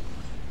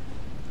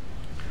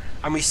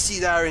 And we see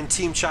there in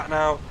team chat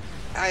now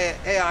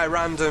AI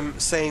Random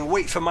saying,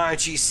 wait for my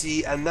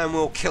GC and then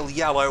we'll kill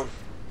yellow.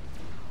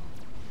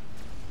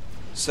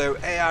 So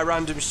AI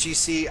Random's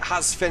GC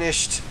has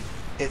finished.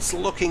 It's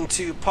looking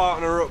to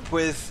partner up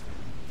with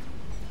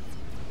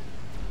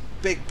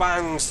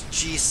BigBang's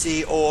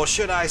GC, or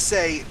should I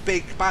say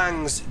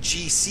BigBang's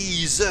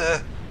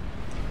GCs,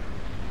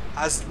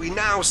 as we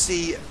now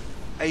see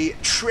a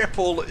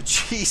triple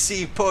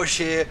GC push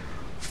here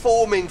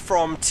forming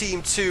from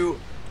Team 2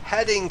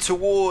 heading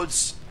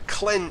towards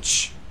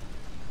Clinch.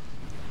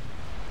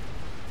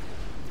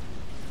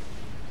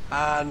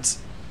 And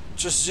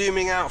just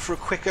zooming out for a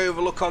quick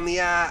overlook on the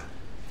air,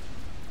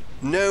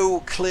 no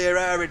clear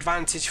air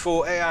advantage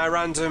for AI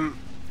Random.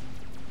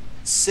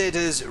 Sid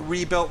has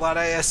rebuilt that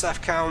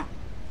ASF count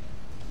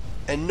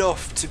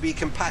enough to be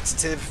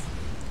competitive,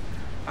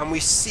 and we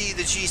see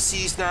the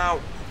GCs now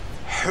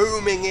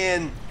homing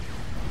in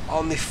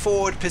on the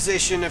forward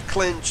position of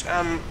Clinch,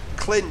 and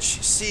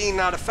Clinch seeing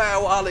that a fair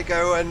while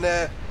ago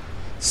and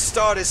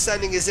started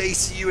sending his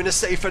ACU in a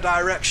safer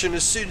direction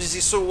as soon as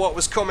he saw what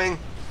was coming.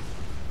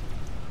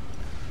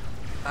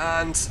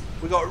 And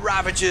we got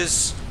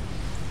Ravagers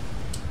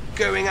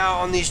going out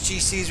on these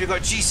GCs, we've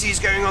got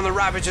GCs going on the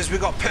Ravagers,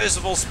 we've got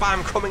Percival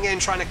spam coming in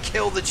trying to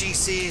kill the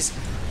GCs,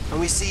 and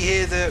we see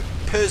here the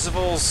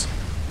Percivals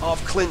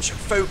of Clinch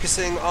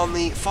focusing on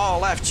the far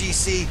left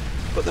GC,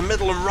 but the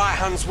middle and right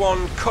hand's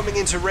one coming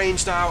into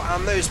range now,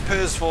 and those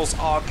Percivals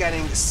are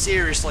getting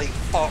seriously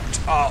fucked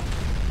up.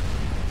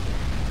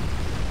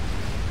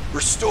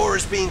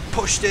 Restorers being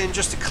pushed in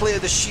just to clear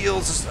the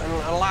shields and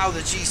allow the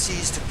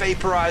GCs to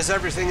vaporize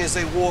everything as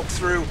they walk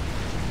through,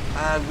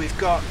 and we've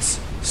got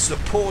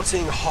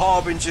supporting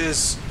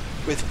Harbingers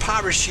with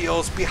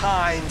parashields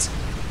behind.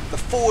 The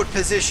forward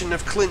position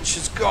of Clinch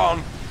is gone.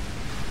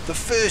 The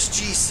first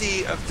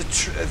GC of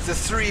the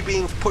three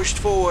being pushed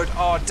forward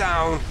are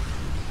down.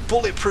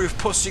 Bulletproof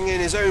pushing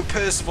in his own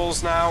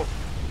Percivals now.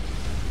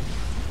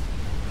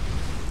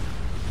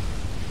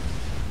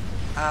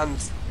 And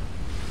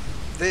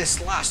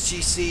this last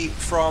GC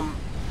from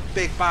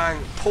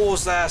BigBang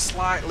paused there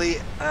slightly,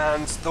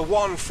 and the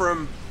one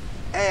from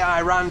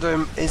AI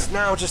Random is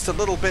now just a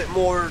little bit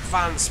more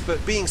advanced,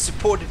 but being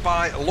supported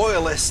by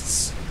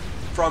loyalists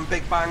from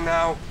BigBang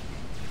now,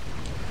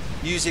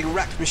 using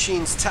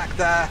WreckedMachines tech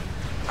there,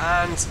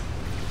 and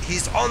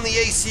he's on the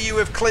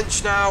ACU of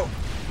Clinch now.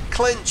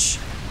 Clinch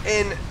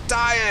in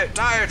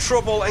dire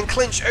trouble, and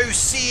Clinch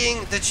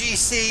OCing the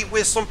GC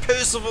with some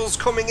Percivals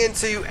coming in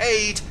to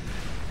aid.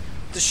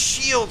 The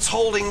shield's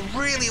holding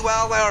really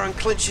well there on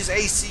Clinch's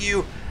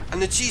ACU,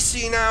 and the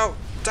GC now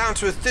down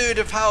to a third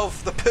of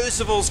health. The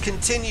Percivals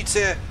continue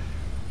to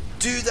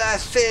do their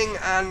thing,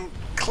 and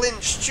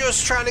Clinch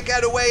just trying to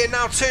get away, and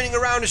now turning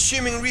around,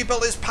 assuming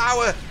rebuilt his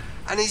power,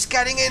 and he's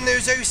getting in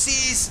those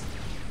OCs.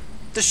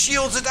 The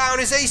shields are down,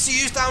 his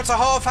ACU's down to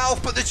half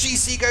health, but the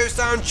GC goes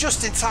down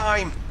just in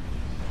time.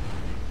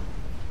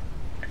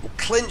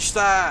 Clinch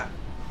there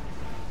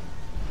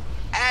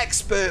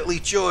expertly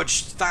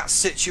judged that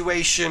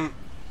situation.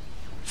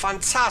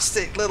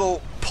 Fantastic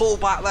little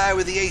pullback there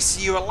with the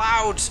ACU,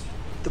 allowed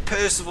the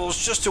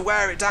Percivals just to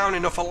wear it down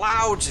enough,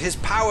 allowed his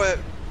power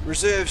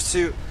reserves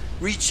to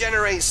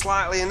regenerate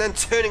slightly, and then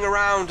turning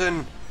around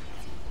and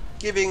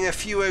giving a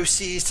few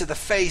OCs to the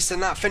face,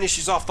 and that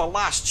finishes off the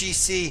last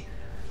GC.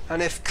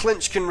 And if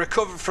Clinch can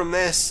recover from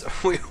this,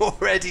 we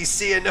already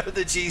see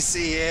another GC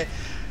here,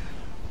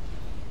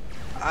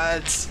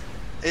 and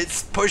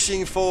it's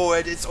pushing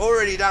forward. It's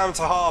already down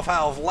to half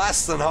health,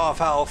 less than half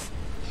health.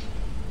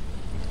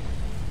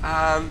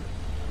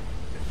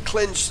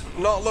 Clinch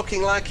not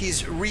looking like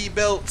he's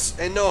rebuilt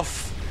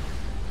enough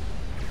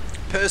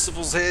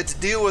Percivals here to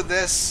deal with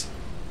this.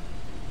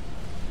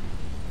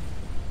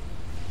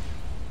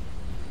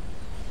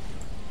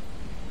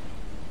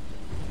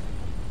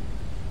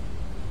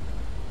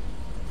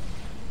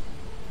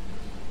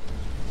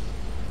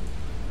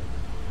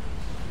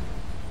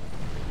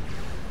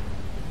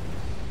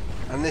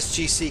 And this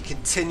GC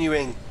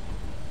continuing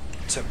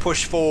to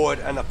push forward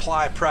and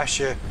apply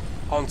pressure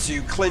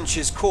onto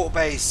Clinch's court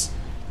base.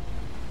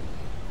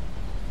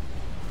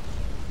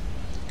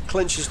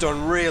 Clinch has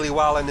done really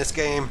well in this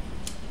game,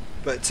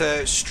 but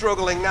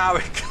struggling now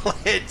with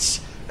Clinch.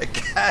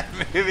 Again,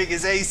 moving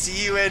his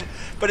ACU in,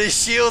 but his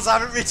shields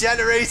haven't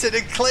regenerated,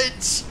 and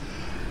Clinch,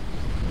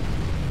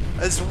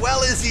 as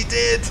well as he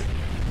did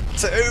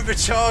to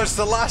overcharge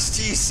the last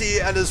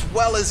GC, and as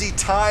well as he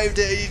timed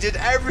it, he did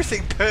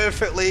everything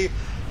perfectly.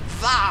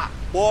 That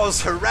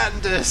was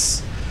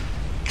horrendous.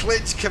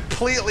 Clinch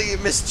completely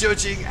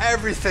misjudging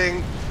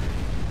everything,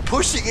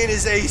 pushing in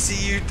his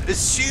ACU,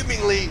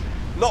 assumingly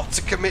not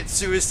to commit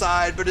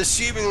suicide, but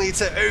assumingly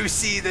to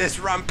OC this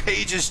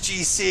rampageous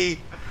GC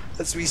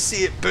as we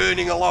see it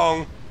burning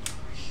along,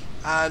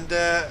 and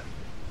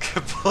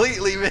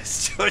completely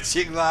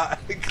misjudging that.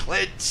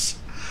 Clinch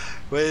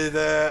with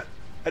an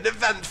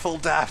eventful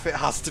death, it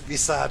has to be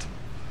said.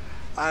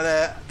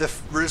 And the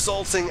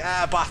resulting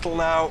air battle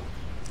now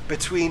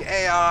between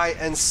AI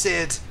and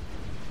Sid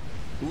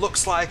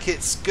looks like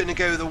it's going to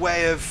go the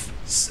way of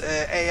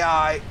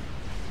AI.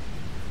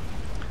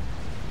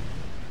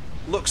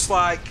 Looks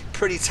like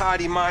pretty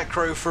tidy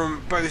micro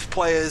from both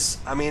players.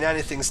 I mean,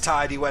 anything's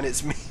tidy when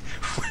it's me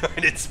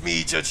when it's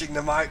me judging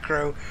the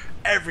micro.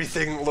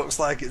 Everything looks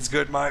like it's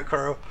good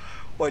micro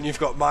when you've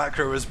got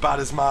micro as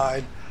bad as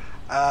mine.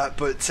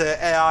 But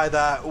AI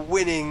there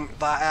winning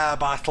that air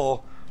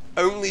battle,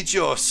 only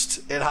just,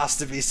 it has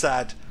to be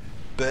said,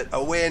 but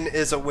a win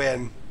is a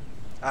win.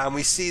 And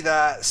we see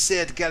that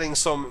Sid getting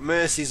some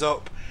mercies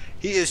up.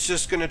 He is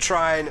just going to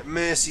try and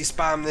mercy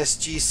spam this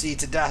GC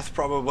to death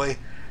probably,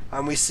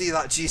 and we see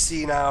that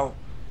GC now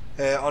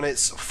on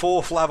its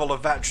 4th level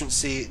of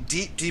veterancy,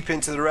 deep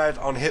into the red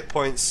on hit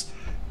points,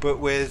 but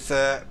with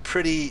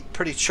pretty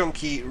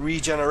chunky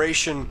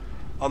regeneration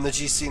on the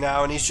GC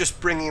now, and he's just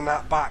bringing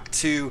that back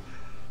to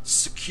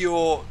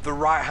secure the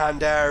right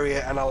hand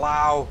area and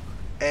allow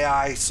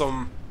AI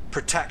some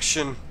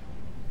protection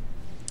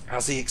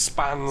as he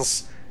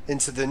expands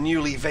into the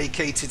newly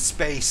vacated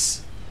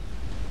space.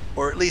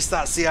 Or at least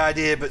that's the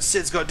idea, but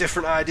Sid's got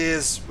different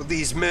ideas with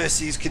these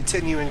mercies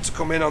continuing to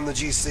come in on the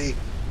GC.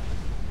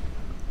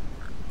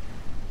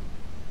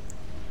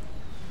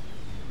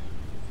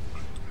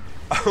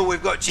 Oh,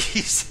 we've got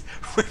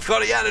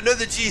yet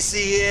another GC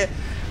here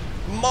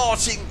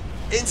marching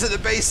into the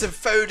base of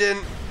F-Odin.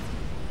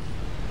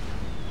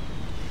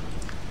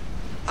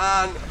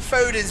 And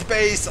F-Odin's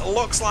base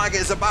looks like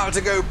it's about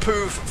to go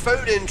poof.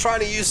 F-Odin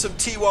trying to use some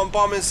T1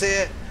 bombers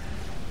here.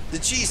 The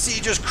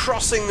GC just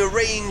crossing the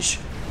range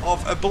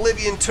of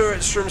Oblivion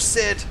turrets from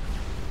Sid,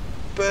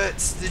 but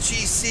the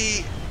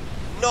GC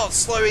not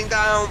slowing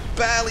down,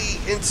 barely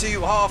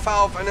into half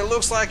health, and it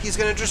looks like he's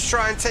going to just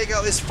try and take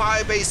out this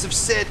fire base of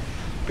Sid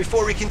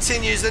before he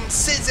continues. And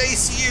Sid's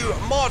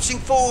ACU marching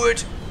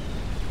forward,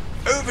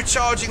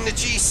 overcharging the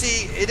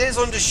GC. It is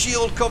under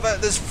shield cover.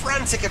 There's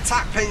frantic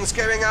attack pings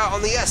going out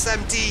on the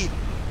SMD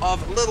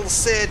of little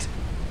Sid,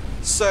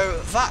 So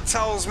that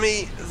tells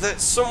me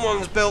that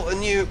someone's built a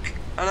nuke,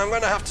 and I'm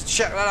going to have to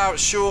check that out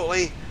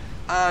shortly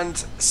and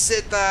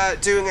sit there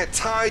doing a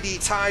tidy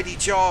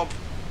job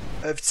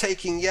of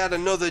taking yet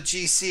another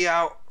GC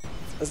out.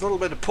 There's a little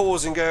bit of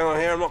pausing going on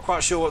here, I'm not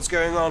quite sure what's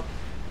going on.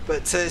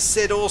 But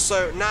Sid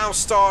also now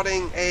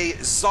starting a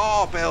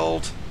Tsar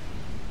build,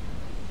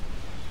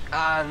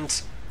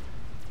 and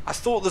I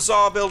thought the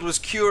Tsar build was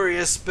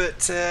curious,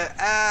 but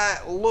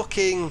air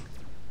looking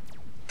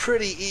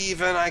pretty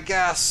even, I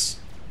guess.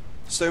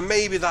 So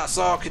maybe that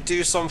Tsar could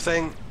do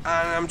something.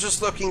 And I'm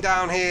just looking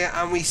down here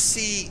and we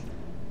see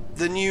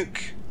the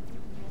nuke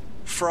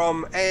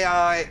from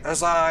AI,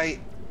 as I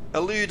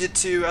alluded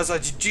to, as I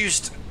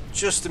deduced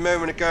just a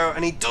moment ago,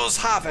 and he does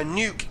have a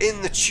nuke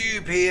in the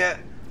tube here.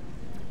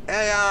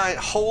 AI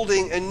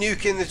holding a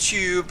nuke in the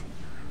tube.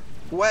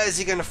 Where's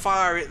he going to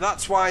fire it?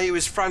 That's why he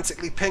was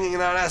frantically pinging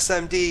that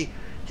SMD.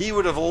 He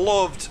would have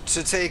loved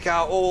to take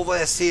out all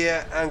this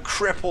here and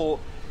cripple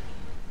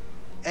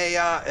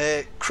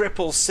AI,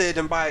 cripple Sid,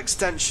 and by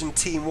extension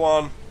Team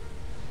 1.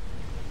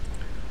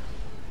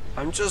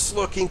 I'm just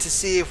looking to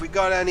see if we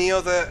got any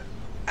other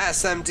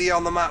SMD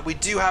on the map. We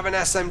do have an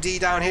SMD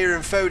down here in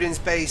F-Odin's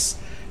base,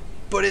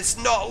 but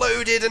it's not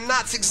loaded, and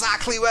that's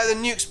exactly where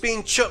the nuke's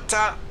being chucked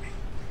at.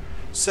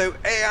 So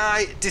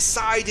AI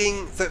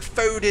deciding that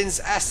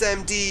F-Odin's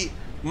SMD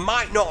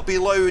might not be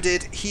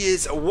loaded. He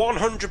is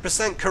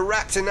 100%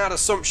 correct in that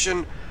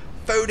assumption.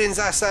 F-Odin's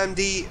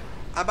SMD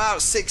about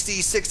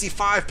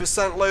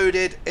 60-65%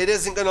 loaded. It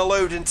isn't going to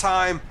load in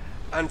time,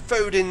 and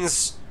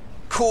F-Odin's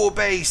core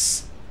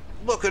base,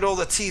 look at all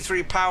the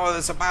T3 power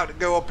that's about to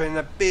go up in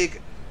a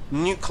big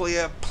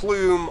nuclear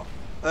plume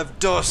of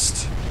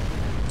dust.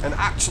 And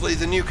actually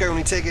the nuke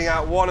only taking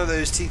out one of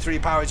those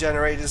T3 power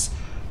generators,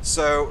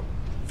 so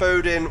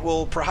F-Odin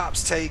will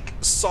perhaps take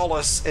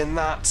solace in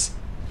that.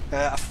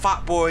 A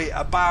fat boy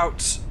about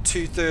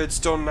 2/3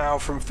 done now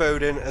from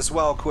F-Odin as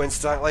well,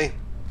 coincidentally.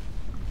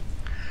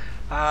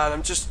 And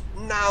I'm just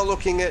now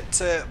looking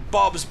at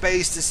Bob's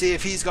base to see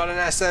if he's got an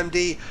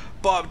SMD.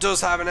 Bob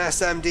does have an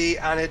SMD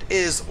and it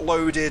is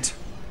loaded.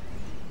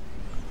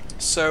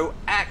 So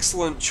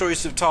excellent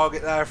choice of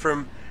target there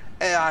from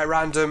AI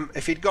Random.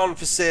 If he'd gone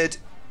for Sid,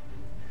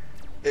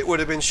 it would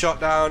have been shot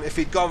down. If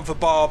he'd gone for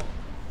Bob,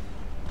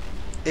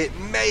 it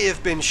may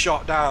have been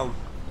shot down.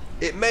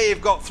 It may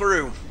have got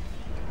through.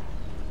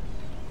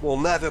 We'll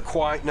never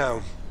quite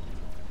know.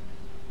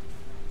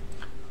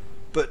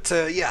 But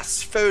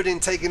yes, F-Odin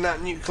taking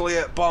that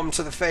nuclear bomb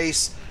to the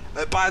face.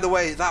 By the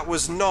way, that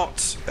was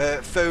not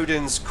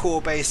F-Odin's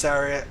core base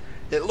area.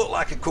 It looked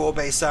like a core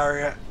base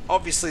area.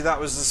 Obviously that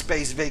was the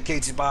space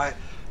vacated by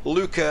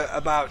Lyuker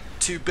about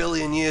 2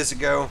 billion years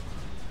ago.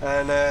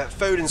 And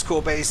F-Odin's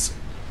core base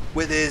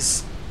with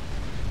his...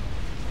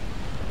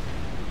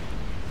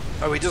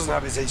 Oh, he doesn't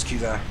have his HQ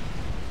there.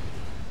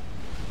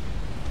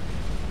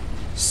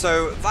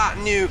 So that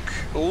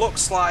nuke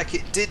looks like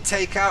it did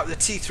take out the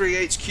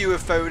T3 HQ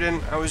of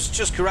F-Odin. I was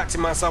just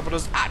correcting myself, but I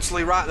was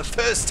actually right the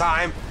first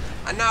time.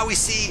 And now we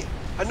see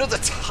another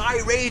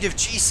tirade of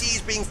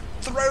GCs being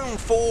thrown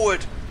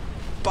forward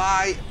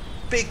by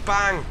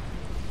BigBang.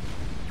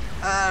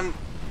 And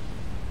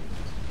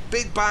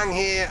BigBang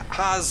here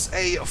has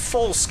a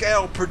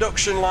full-scale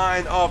production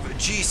line of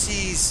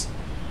GCs.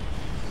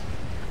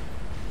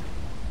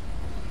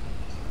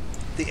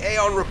 The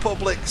Aeon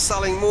Republic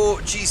selling more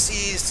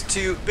GCs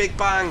to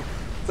BigBang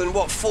than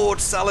what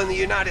Ford sell in the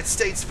United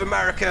States of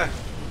America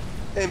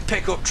in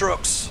pickup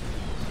trucks.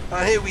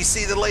 And here we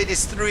see the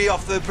latest 3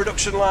 off the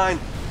production line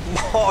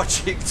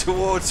marching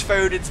towards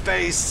F-Odin's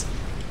base.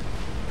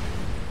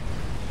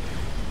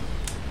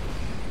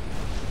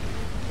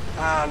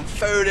 And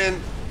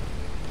F-Odin,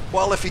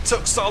 well, if he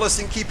took solace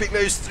in keeping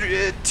those 2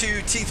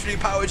 T3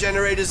 power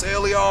generators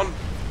early on,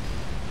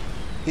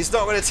 he's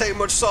not going to take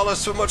much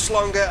solace for much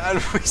longer.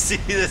 And we see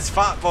this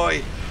fat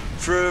boy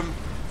from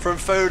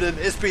F-Odin.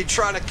 It's been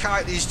trying to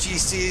kite these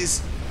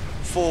GCs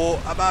for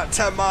about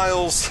 10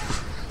 miles.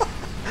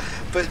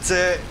 But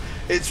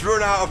it's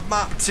run out of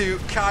map to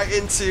kite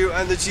into,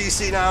 and the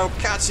GC now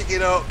catching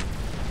it up.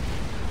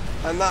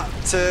 And that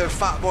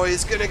fat boy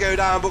is going to go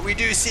down. But we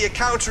do see a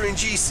countering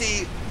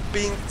GC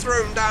being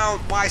thrown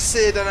down by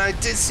Sid, and I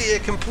did see a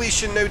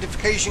completion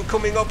notification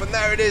coming up, and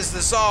there it is,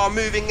 the Tsar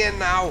moving in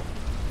now.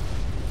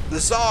 The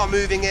Tsar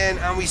moving in,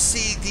 and we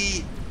see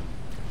the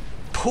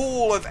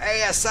pool of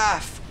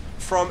ASF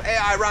from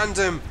AI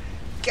Random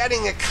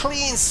getting a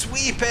clean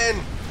sweep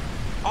in.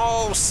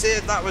 Oh,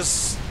 Sid, that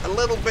was a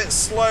little bit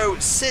slow.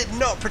 Sid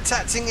not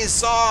protecting his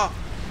Tsar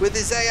with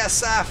his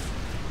ASF,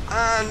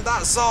 and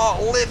that Tsar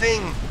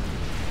living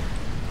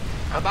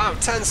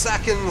about 10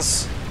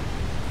 seconds,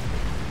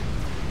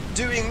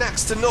 doing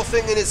next to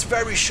nothing in its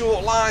very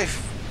short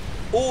life,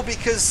 all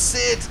because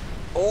Sid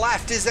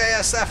left his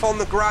ASF on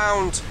the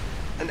ground.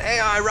 And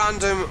AI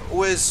Random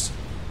was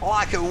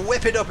like a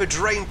whipping up a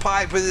drain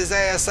pipe with his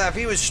ASF.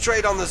 He was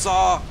straight on the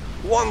Tsar.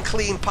 One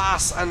clean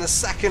pass, and the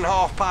second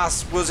half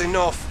pass was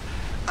enough.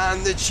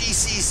 And the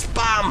GC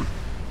spam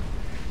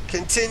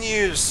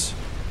continues.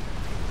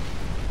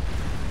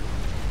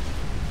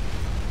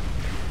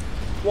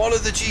 One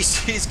of the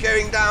GCs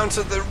going down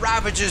to the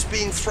Ravagers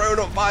being thrown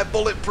up by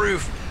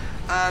Bulletproof,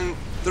 and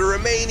the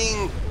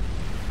remaining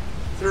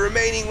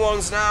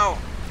ones now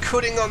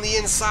cutting on the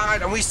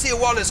inside, and we see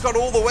one that's got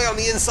all the way on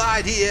the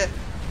inside here,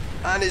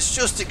 and it's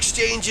just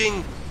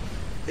exchanging.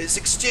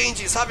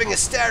 It's having a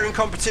staring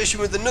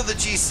competition with another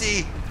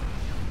GC,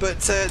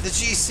 but the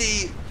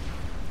GC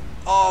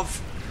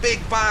of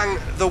BigBang,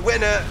 the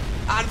winner,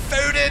 and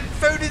F-Odin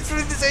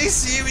through this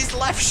ACU, his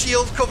left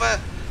shield cover,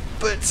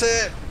 but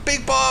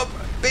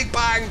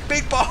BigBang,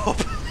 Big Bob,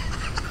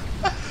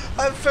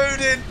 and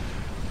F-Odin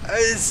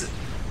is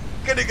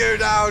gonna go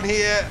down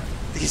here.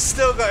 He's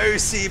still got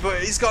OC,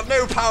 but he's got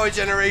no power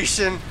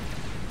generation.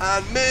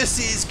 And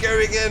Mercy's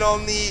going in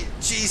on the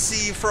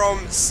GC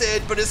from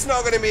Sid, but it's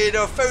not going to be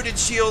enough.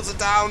 F-Odin's shields are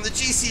down. The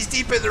GC's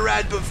deep in the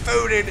red, but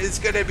F-Odin is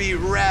going to be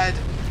red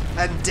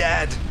and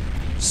dead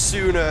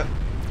sooner.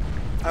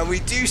 And we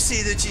do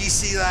see the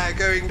GC there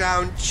going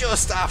down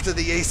just after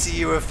the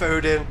ACU of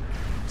F-Odin.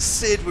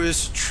 Sid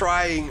was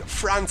trying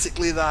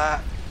frantically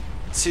there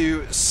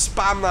to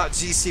spam that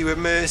GC with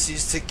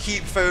Mercies to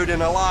keep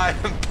F-Odin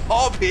alive. And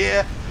Bob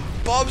here,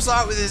 Bob's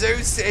out with his own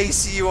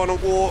ACU on a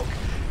walk.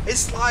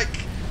 It's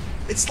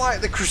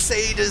like the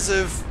Crusaders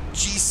of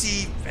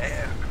GC,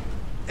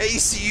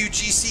 ACU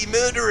GC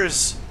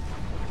murderers.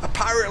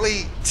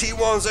 Apparently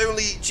T1's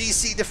only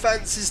GC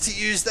defense is to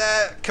use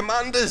their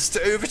commanders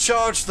to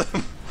overcharge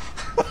them.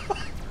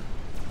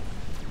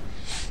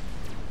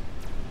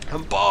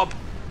 And Bob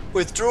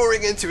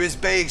withdrawing into his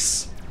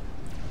base,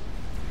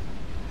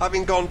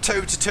 having gone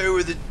toe to toe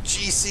with the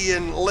GC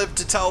and lived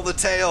to tell the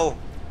tale.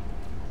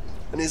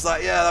 And he's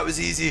like, yeah, that was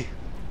easy.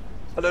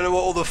 I don't know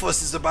what all the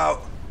fuss is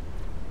about.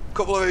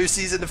 Couple of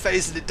OCs in the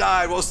face and it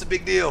died. What's the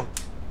big deal?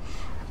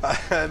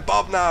 And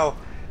Bob now,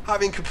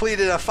 having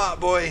completed a Fat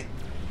Boy,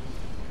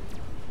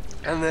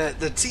 and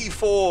the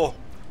T4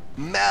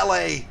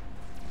 melee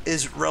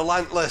is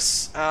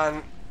relentless.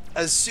 And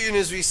as soon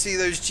as we see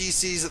those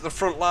GCs at the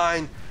front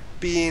line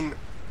being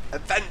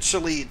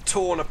eventually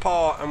torn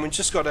apart, and we've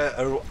just got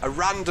a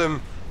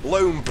random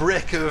lone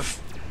brick of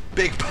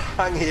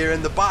BigBang here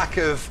in the back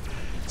of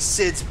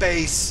Sid's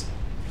base.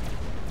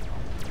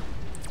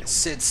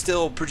 Sid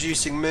still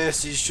producing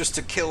mercies just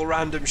to kill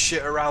random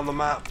shit around the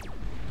map.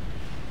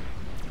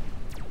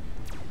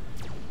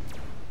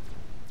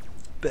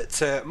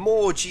 But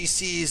more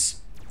GCs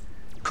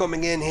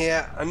coming in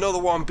here. Another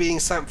one being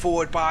sent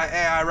forward by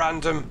AI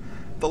Random.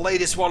 The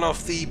latest one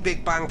off the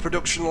BigBang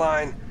production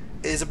line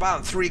is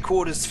about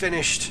 3/4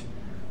 finished.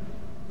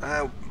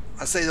 I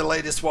say the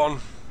latest one.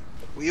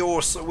 We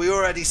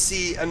already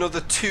see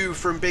another 2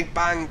 from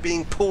BigBang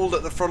being pulled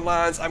at the front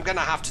lines. I'm gonna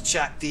have to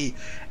check the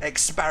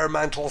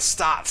experimental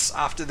stats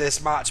after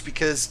this match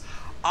because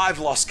I've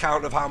lost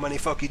count of how many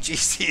fucking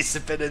GCs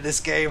have been in this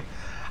game.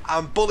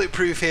 And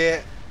Bulletproof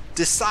here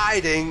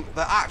deciding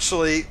that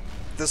actually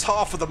there's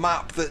half of the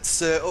map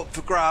that's up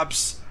for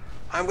grabs.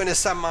 I'm gonna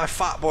send my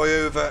Fat Boy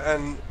over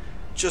and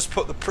just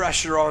put the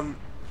pressure on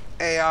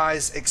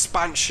AI's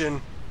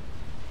expansion.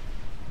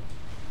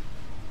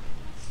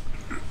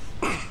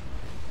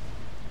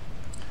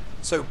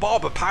 So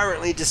Bob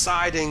apparently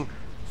deciding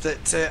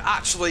that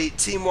actually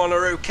Team 1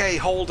 are okay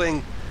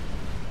holding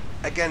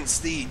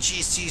against the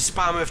GC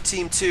spam of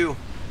Team 2,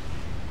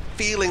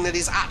 feeling that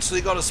he's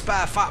actually got a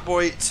spare Fat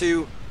Boy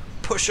to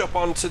push up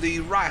onto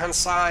the right hand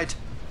side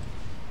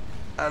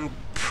and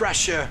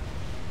pressure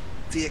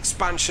the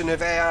expansion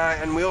of AI.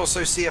 And we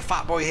also see a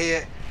Fat Boy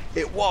here.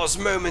 It was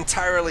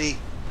momentarily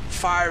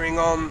firing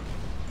on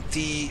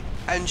the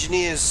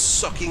engineers,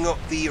 sucking up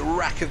the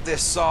wreck of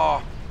this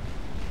Tsar.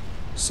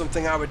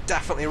 Something I would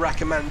definitely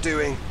recommend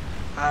doing,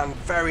 and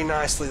very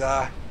nicely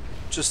there,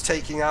 just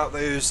taking out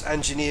those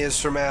engineers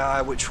from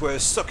AI which were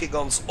sucking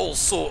on all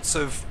sorts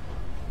of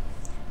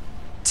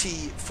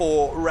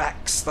T4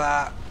 wrecks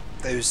there,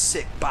 those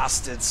sick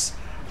bastards.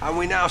 And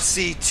we now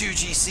see 2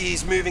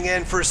 GCs moving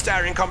in for a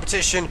staring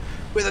competition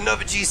with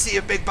another GC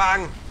of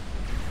BigBang,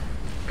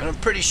 and I'm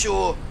pretty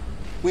sure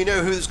we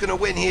know who's going to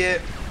win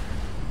here.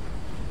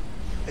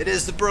 It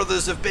is the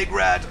brothers of Big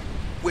Red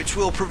which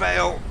will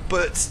prevail,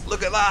 but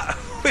look at that.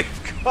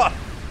 We've got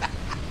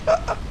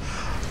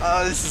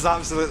oh, this is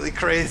absolutely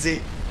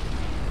crazy.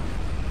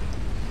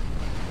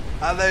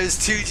 And those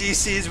 2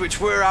 GCs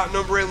which were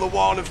outnumbering the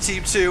 1 of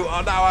Team 2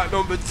 are now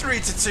outnumbered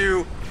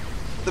 3-2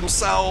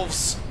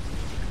 themselves.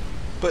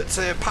 But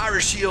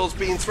Parashields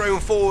being thrown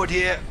forward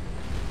here,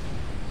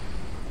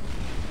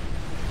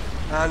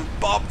 and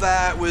Bob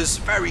there was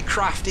very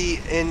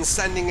crafty in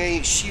sending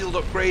a shield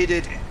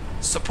upgraded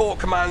support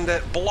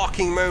commander,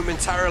 blocking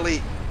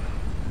momentarily,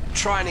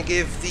 trying to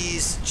give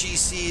these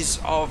GCs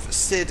of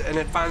Sid an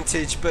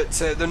advantage. But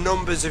the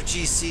numbers of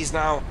GCs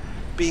now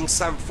being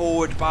sent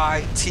forward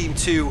by Team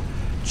 2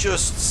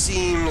 just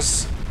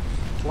seems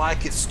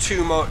like it's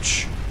too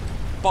much.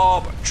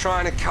 Bob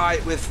trying to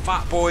kite with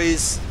Fat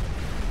Boys,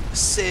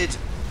 Sid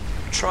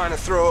trying to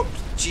throw up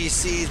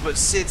GCs, but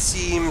Sid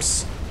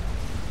seems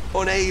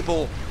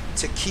unable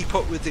to keep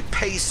up with the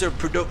pace of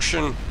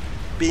production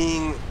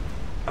being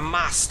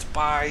amassed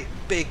by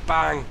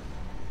BigBang.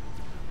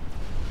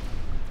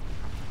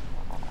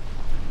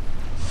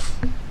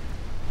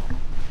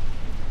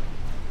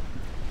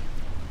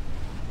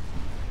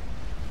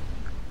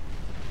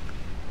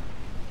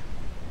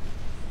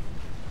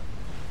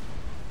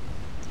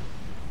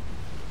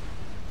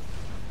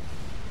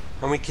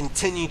 and we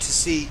continue to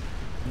see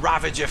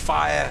Ravager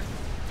fire,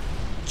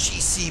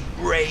 GC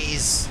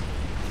Braze,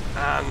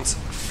 and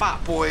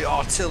Fat Boy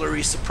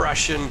artillery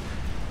suppression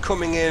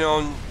coming in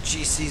on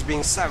GCs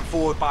being sent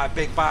forward by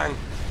BigBang,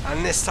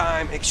 and this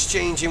time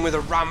exchanging with a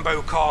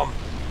Rambocom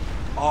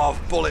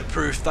of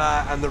Bulletproof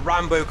there, and the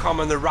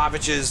Rambocom and the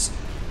Ravagers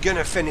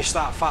gonna finish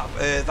that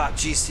that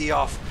GC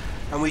off.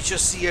 And we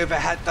just see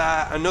overhead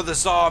there another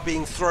Tsar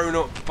being thrown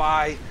up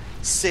by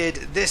Sid,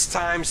 this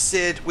time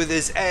Sid with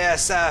his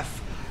ASF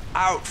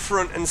out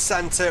front and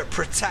center,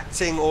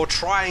 protecting or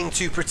trying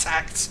to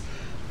protect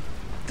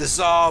the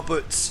Tsar,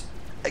 but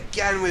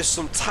again with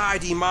some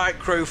tidy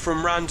micro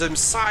from Random,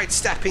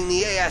 sidestepping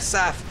the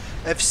ASF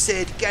of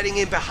Sid, getting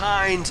in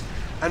behind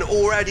and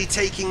already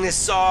taking this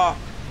Tsar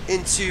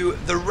into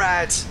the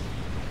red.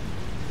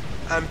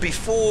 And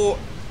before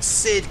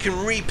Sid can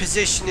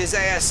reposition his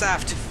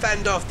ASF to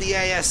fend off the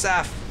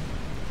ASF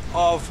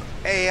of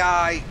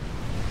AI,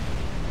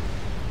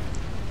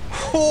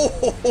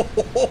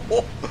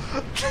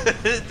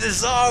 the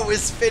Tsar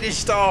was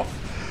finished off,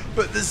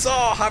 but the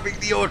Tsar having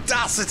the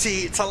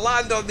audacity to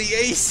land on the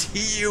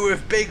ACU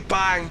of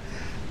BigBang,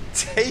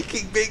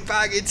 taking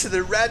BigBang into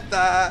the red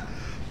there.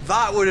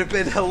 That would have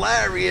been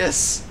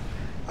hilarious.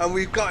 And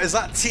we've got, is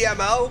that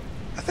TML?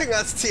 I think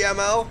that's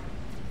TML.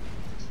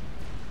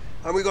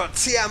 And we got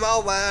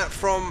TML there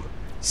from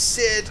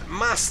Sid,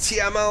 mass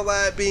TML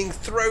there being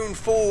thrown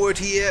forward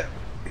here.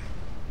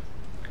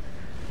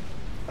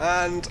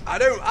 And I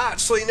don't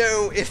actually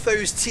know if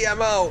those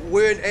TML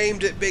weren't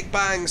aimed at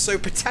BigBang, so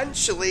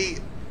potentially,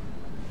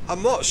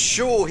 I'm not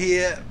sure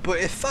here, but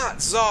if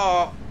that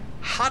Tsar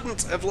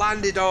hadn't have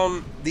landed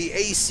on the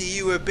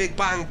ACU of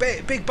BigBang,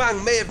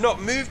 BigBang may have not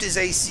moved his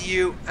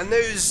ACU, and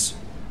those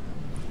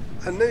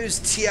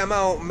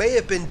TML may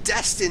have been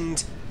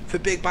destined for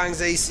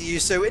BigBang's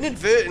ACU. So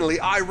inadvertently,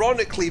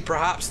 ironically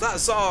perhaps, that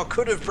Tsar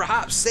could have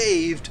perhaps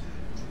saved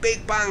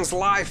BigBang's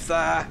life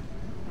there.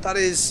 That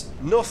is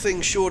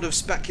nothing short of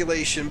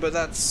speculation, but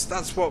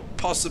that's what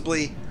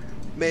possibly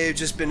may have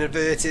just been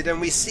averted. And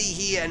we see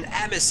here an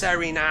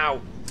emissary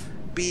now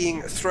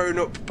being thrown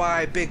up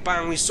by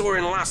BigBang. We saw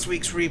in last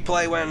week's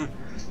replay when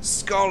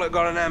Scarlet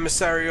got an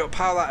emissary up,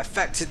 how that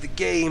affected the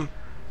game.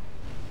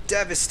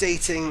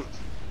 Devastating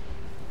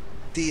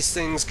these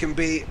things can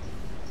be.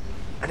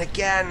 And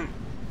again,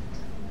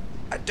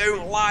 I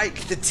don't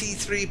like the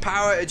T3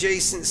 power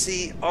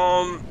adjacency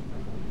on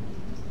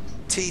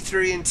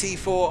T3 and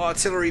T4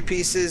 artillery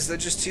pieces. They're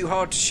just too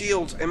hard to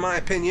shield, in my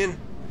opinion.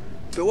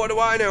 But what do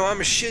I know?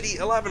 I'm a shitty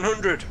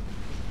 1100.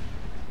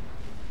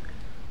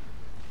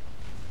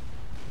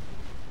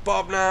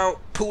 Bob now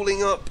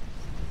pulling up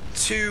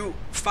two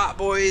Fat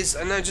Boys,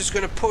 and they're just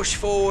going to push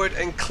forward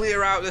and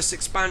clear out this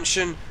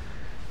expansion.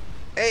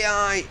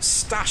 AI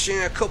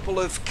stashing a couple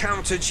of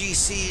counter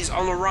GCs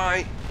on the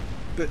right,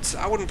 but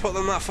I wouldn't put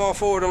them that far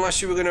forward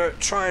unless you were going to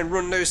try and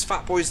run those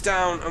Fat Boys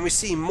down. And we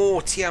see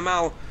more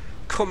TML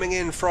coming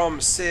in from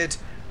Sid,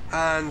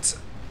 and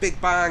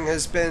BigBang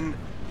has been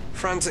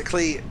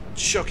frantically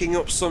chucking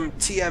up some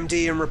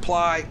TMD in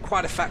reply,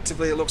 quite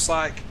effectively it looks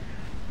like.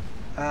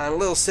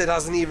 And lilSid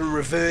hasn't even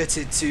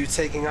reverted to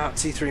taking out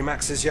T3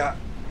 Maxes yet.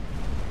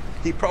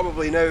 He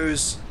probably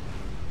knows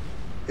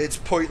it's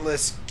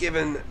pointless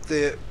given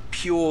the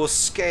pure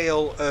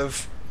scale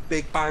of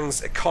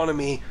BigBang's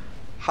economy,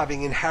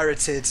 having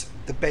inherited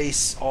the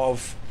base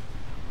of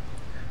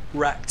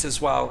Wrecked as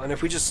well. And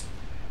if we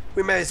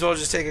may as well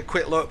just take a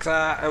quick look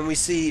there, and we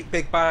see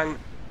BigBang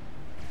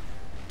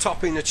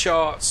topping the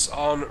charts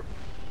on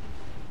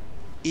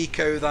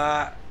eco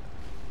there.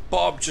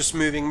 Bob just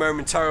moving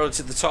momentarily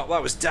to the top.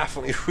 That was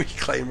definitely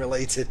reclaim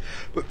related.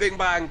 But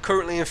BigBang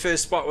currently in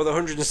first spot with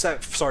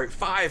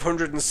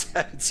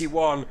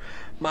 571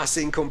 mass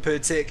income per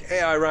tick.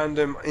 AI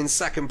Random in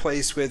second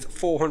place with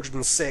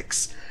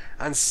 406.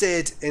 And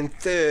Sid in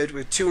third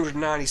with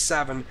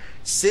 297.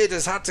 Sid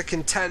has had to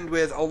contend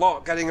with a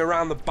lot getting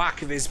around the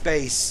back of his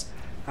base,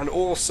 and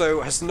also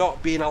has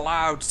not been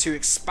allowed to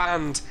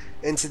expand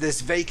into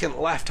this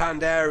vacant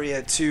left-hand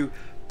area to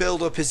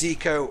build up his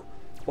eco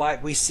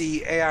like we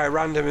see AI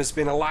Random has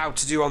been allowed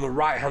to do on the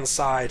right-hand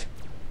side.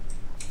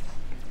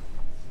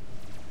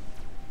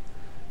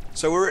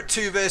 So we're at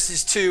 2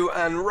 versus 2,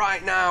 and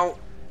right now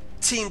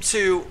Team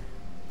 2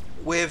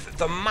 with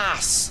the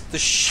mass, the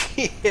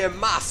sheer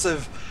mass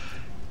of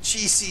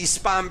GC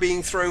spam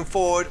being thrown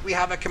forward. We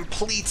have a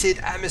completed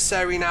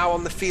emissary now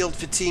on the field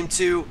for Team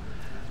 2,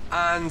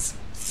 and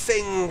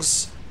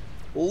things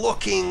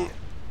looking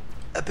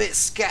a bit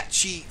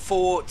sketchy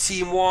for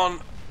Team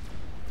 1.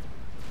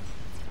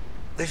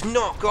 They've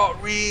not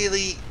got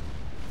really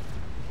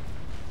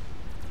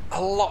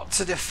a lot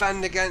to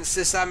defend against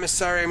this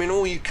emissary. I mean,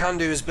 all you can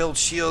do is build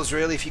shields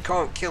really if you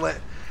can't kill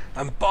it.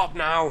 And Bob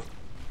now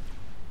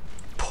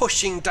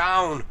pushing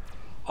down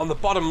on the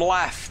bottom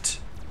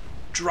left,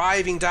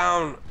 driving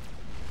down,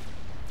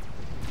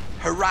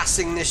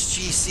 harassing this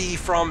GC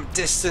from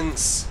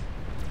distance.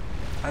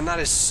 And that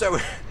is so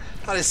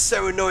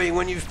annoying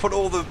when you've put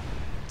all the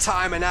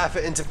time and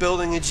effort into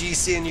building a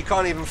GC and you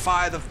can't even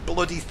fire the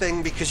bloody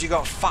thing because you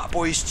got Fat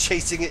Boys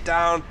chasing it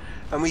down.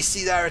 And we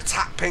see their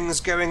attack pings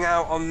going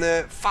out on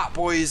the fat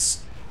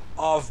boys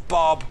of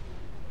Bob.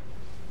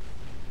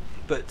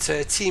 But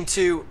Team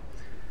 2,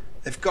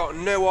 they've got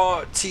no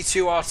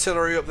T2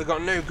 artillery up, they've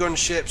got no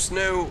gunships,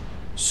 no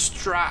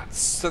strats,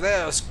 so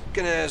they're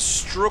going to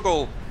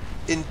struggle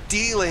in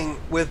dealing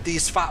with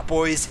these fat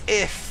boys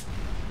if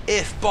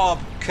Bob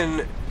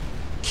can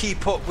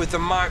keep up with the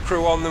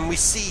micro on them. We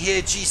see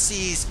here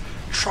GCs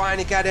trying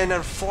to get in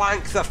and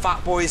flank the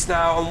fat boys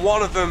now, and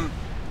one of them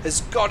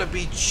has got to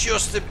be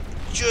just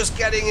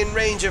getting in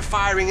range of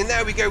firing, and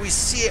there we go, we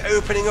see it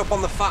opening up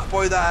on the fat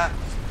boy there.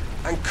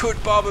 And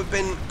could Bob have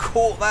been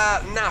caught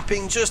there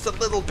napping just a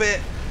little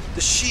bit?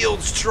 The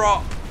shields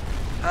drop,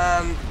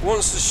 and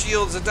once the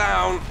shields are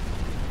down,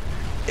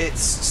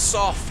 it's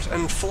soft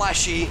and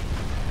fleshy,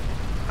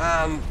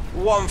 and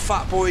one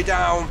fat boy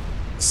down.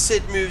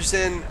 Sid moves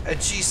in a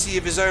GC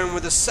of his own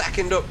with a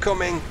second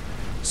upcoming,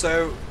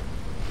 so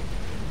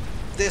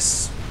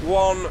this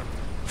one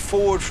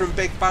forward from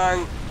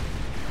BigBang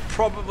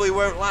probably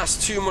won't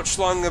last too much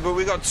longer, but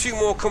we got two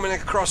more coming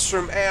across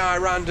from AI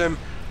Random.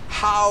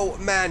 How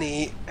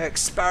many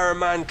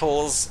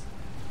experimentals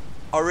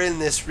are in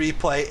this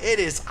replay? It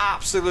is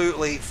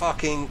absolutely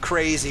fucking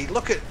crazy.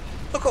 Look at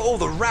all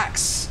the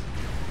wrecks.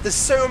 There's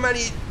so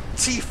many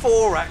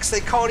T4 wrecks, they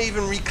can't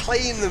even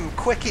reclaim them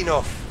quick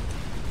enough.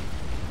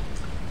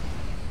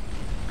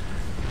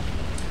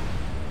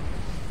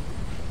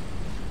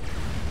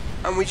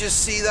 And we just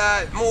see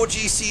that more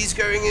GCs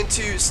going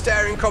into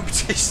staring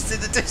competitions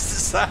in the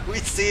distance. That we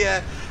see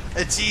a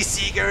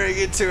GC going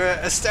into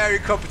a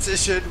staring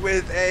competition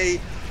with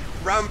a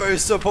Rambo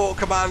support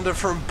commander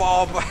from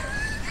Bob.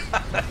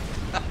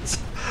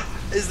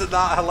 Isn't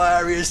that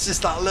hilarious?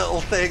 Just that little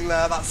thing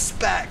there, that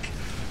spec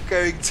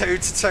going toe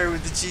to toe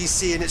with the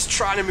GC, and it's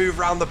trying to move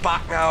around the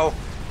back now.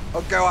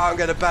 I'll go out and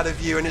get a better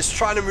view, and it's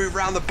trying to move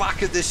around the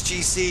back of this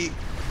GC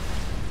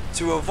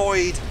to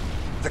avoid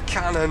the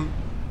cannon.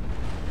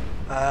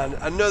 And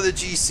another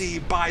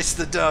GC bites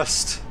the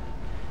dust.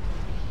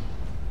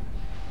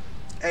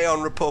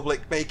 Aeon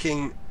Republic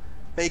making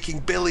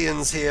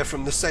billions here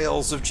from the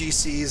sales of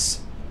GCs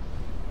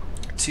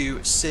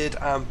to Sid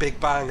and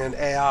BigBang and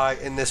AI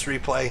in this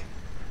replay.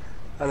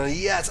 And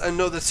yet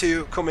another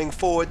two coming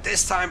forward.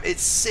 This time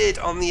it's Sid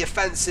on the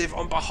offensive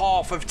on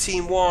behalf of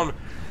Team 1.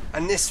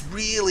 And this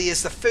really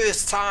is the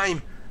first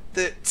time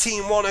that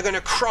Team 1 are going to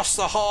cross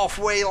the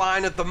halfway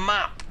line of the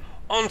map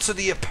onto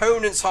the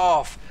opponent's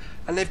half.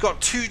 And they've got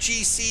two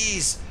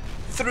GCs,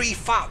 three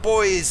fat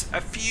boys,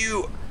 a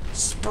few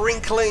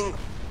sprinkling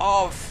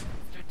of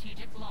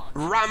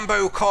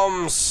Rambo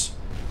comms.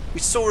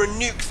 We saw a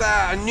nuke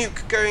there, a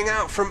nuke going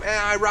out from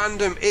AI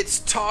Random. It's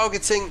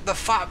targeting the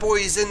fat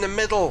boys in the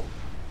middle.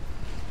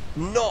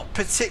 Not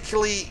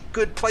particularly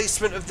good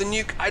placement of the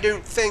nuke, I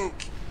don't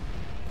think.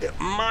 It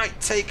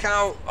might take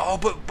out... Oh,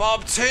 but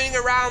Bob turning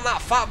around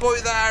that fat boy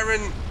there,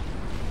 and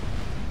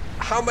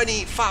how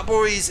many fat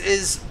boys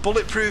is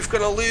Bulletproof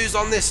going to lose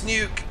on this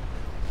nuke?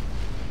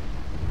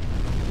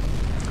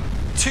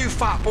 Two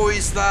fat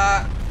boys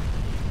there.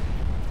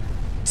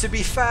 To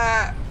be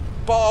fair,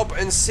 Bob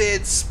and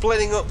Sid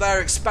splitting up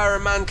their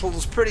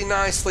experimentals pretty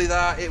nicely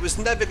there. It was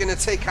never going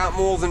to take out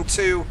more than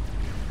two.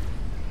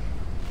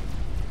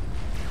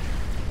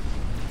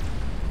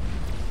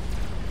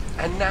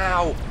 And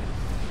now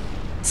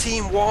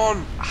Team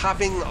 1,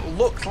 having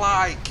looked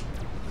like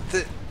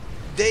that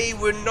they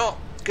were not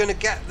going to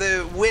get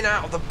the win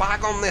out of the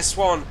bag on this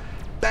one,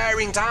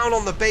 bearing down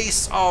on the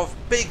base of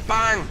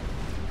BigBang.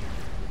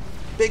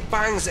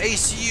 BigBang's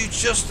ACU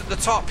just at the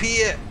top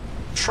here,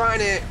 trying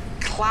to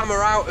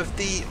clamber out of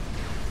the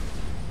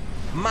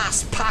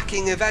mass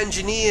packing of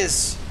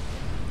engineers.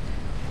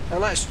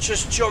 And let's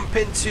just jump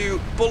into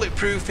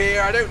Bulletproof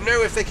here. I don't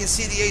know if they can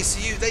see the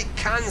ACU. They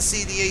can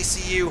see the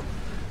ACU.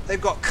 They've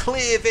got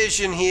clear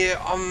vision here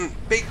on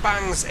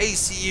BigBang's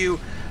ACU,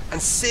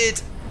 and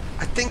Sid,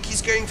 I think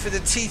he's going for the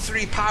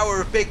T3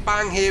 power of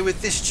BigBang here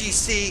with this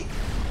GC.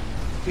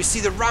 We see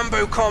the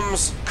Rambo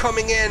comms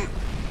coming in.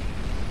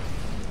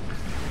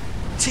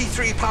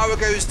 T3 power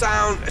goes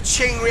down, a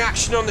chain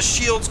reaction on the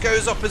shields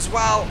goes up as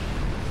well.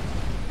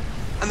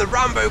 And the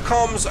Rambo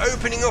comms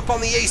opening up on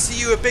the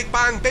ACU of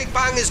BigBang.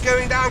 BigBang is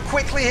going down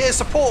quickly here,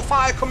 support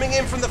fire coming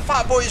in from the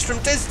fat boys from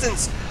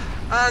distance.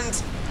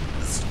 And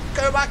let's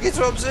go back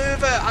into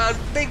Observer, and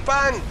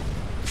BigBang,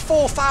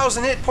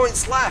 4,000 hit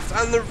points left,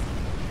 and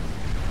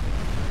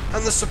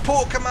the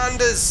support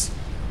commanders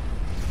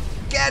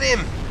get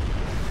him.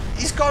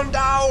 He's gone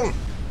down.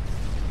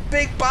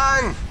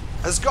 BigBang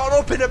has gone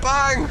up in a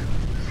bang.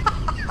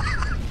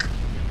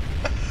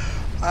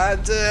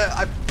 And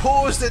I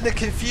paused in the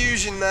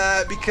confusion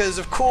there because,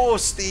 of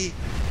course, the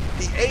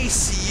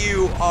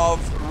ACU of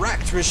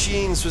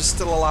WreckedMachines was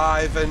still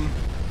alive, and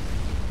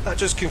that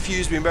just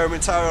confused me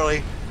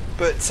momentarily.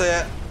 But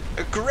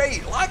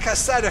great, like I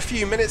said a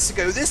few minutes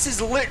ago, this is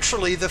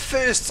literally the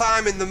first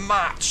time in the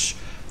match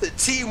that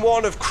Team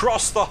 1 have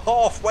crossed the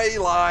halfway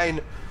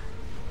line,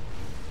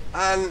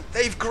 and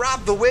they've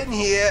grabbed the win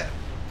here.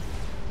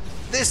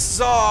 This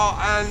Tsar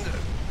and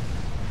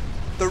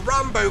The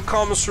Rambo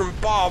comms from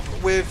Bob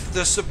with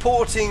the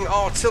supporting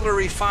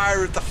artillery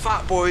fire of the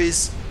Fat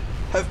Boys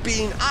have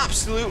been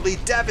absolutely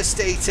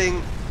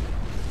devastating.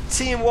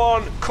 Team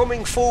 1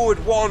 coming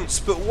forward once,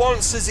 but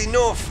once is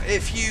enough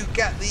if you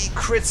get the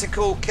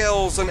critical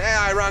kills. And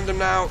AI Random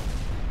now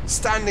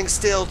standing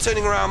still,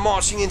 turning around,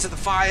 marching into the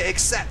fire,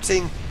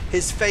 accepting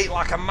his fate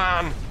like a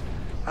man.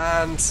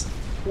 And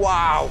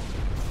wow,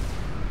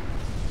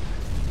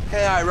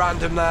 AI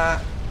Random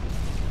there.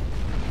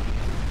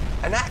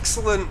 An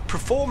excellent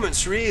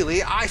performance,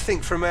 really, I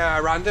think, from AI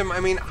Random.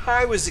 I mean,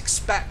 I was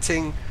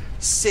expecting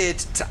Sid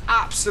to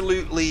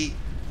absolutely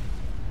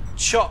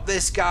chop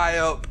this guy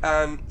up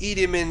and eat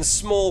him in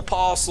small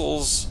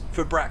parcels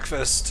for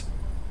breakfast.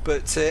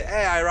 But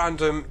AI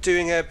Random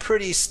doing a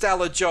pretty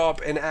stellar job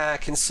in air,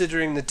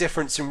 considering the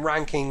difference in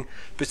ranking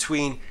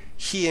between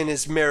he and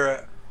his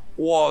mirror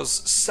was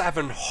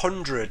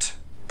 700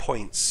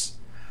 points.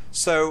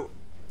 So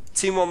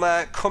Team 1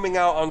 there coming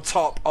out on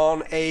top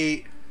on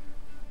a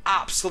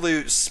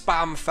absolute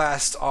spam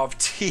fest of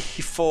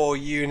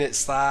T4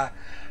 units there.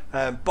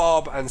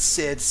 Bob and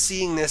Sid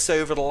seeing this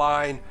over the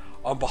line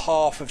on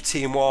behalf of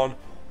Team 1.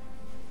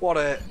 What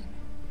a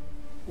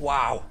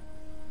wow.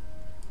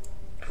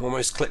 I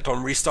almost clicked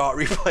on restart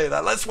replay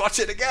there. Let's watch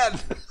it again.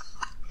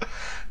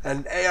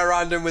 And AI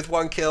Random with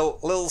 1 kill,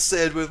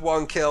 lilSid with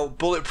 1 kill,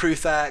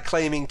 Bulletproof there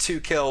claiming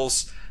 2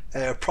 kills.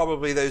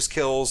 Probably those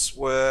kills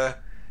were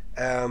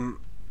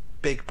BigBang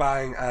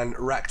and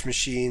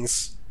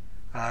WreckedMachines.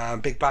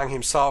 BigBang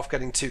himself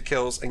getting 2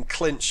 kills, and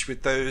Clinch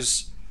with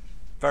those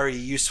very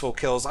useful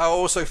kills. I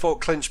also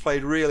thought Clinch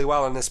played really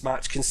well in this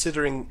match,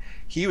 considering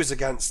he was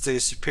against a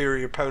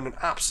superior opponent,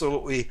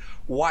 absolutely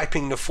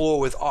wiping the floor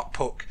with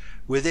Okpuck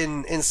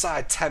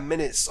inside 10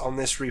 minutes on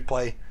this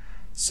replay.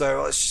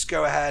 So let's just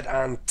go ahead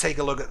and take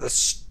a look at the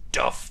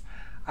stuff.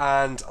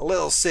 And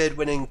lilSid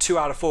winning 2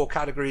 out of 4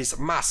 categories,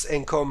 mass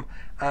income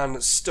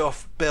and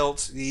stuff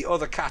built. The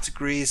other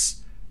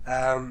categories,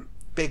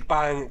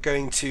 BigBang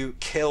going to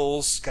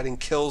kills, getting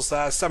kills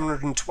there,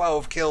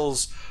 712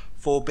 kills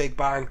for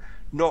BigBang.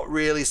 Not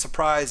really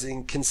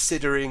surprising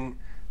considering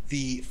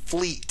the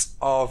fleet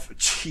of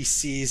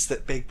GCs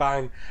that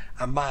BigBang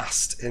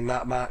amassed in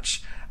that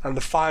match. And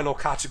the final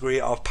category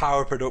of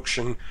power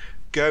production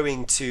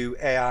going to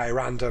AI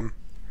Random.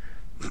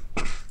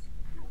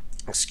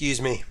 Excuse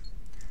me.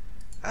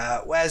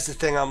 Where's the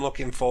thing I'm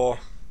looking for?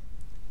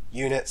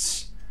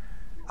 Units.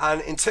 And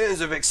in terms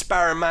of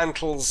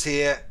experimentals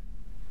here,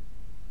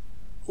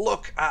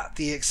 look at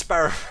the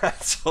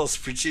experimentals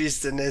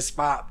produced in this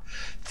map.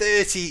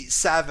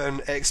 37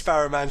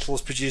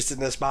 experimentals produced in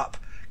this map,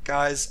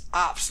 guys.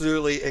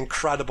 Absolutely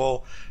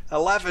incredible.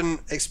 11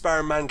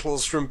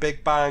 experimentals from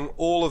BigBang,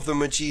 all of them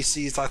were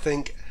GCs, I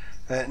think.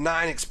 9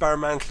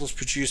 experimentals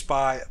produced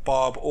by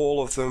Bob,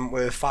 all of them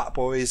were Fat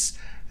Boys.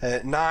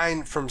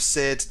 9 from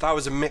Sid, that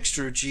was a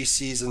mixture of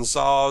GCs and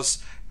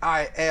ZARs.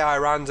 AI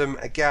Random,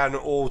 again,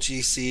 all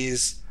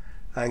GCs.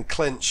 And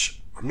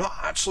Clinch, I'm not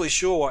actually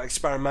sure what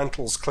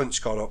experimentals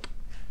Clinch got up.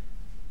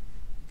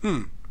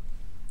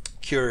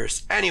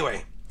 Curious.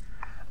 Anyway,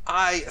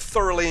 I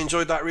thoroughly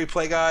enjoyed that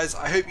replay, guys.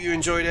 I hope you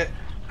enjoyed it,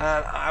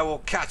 and I will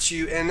catch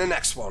you in the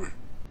next one.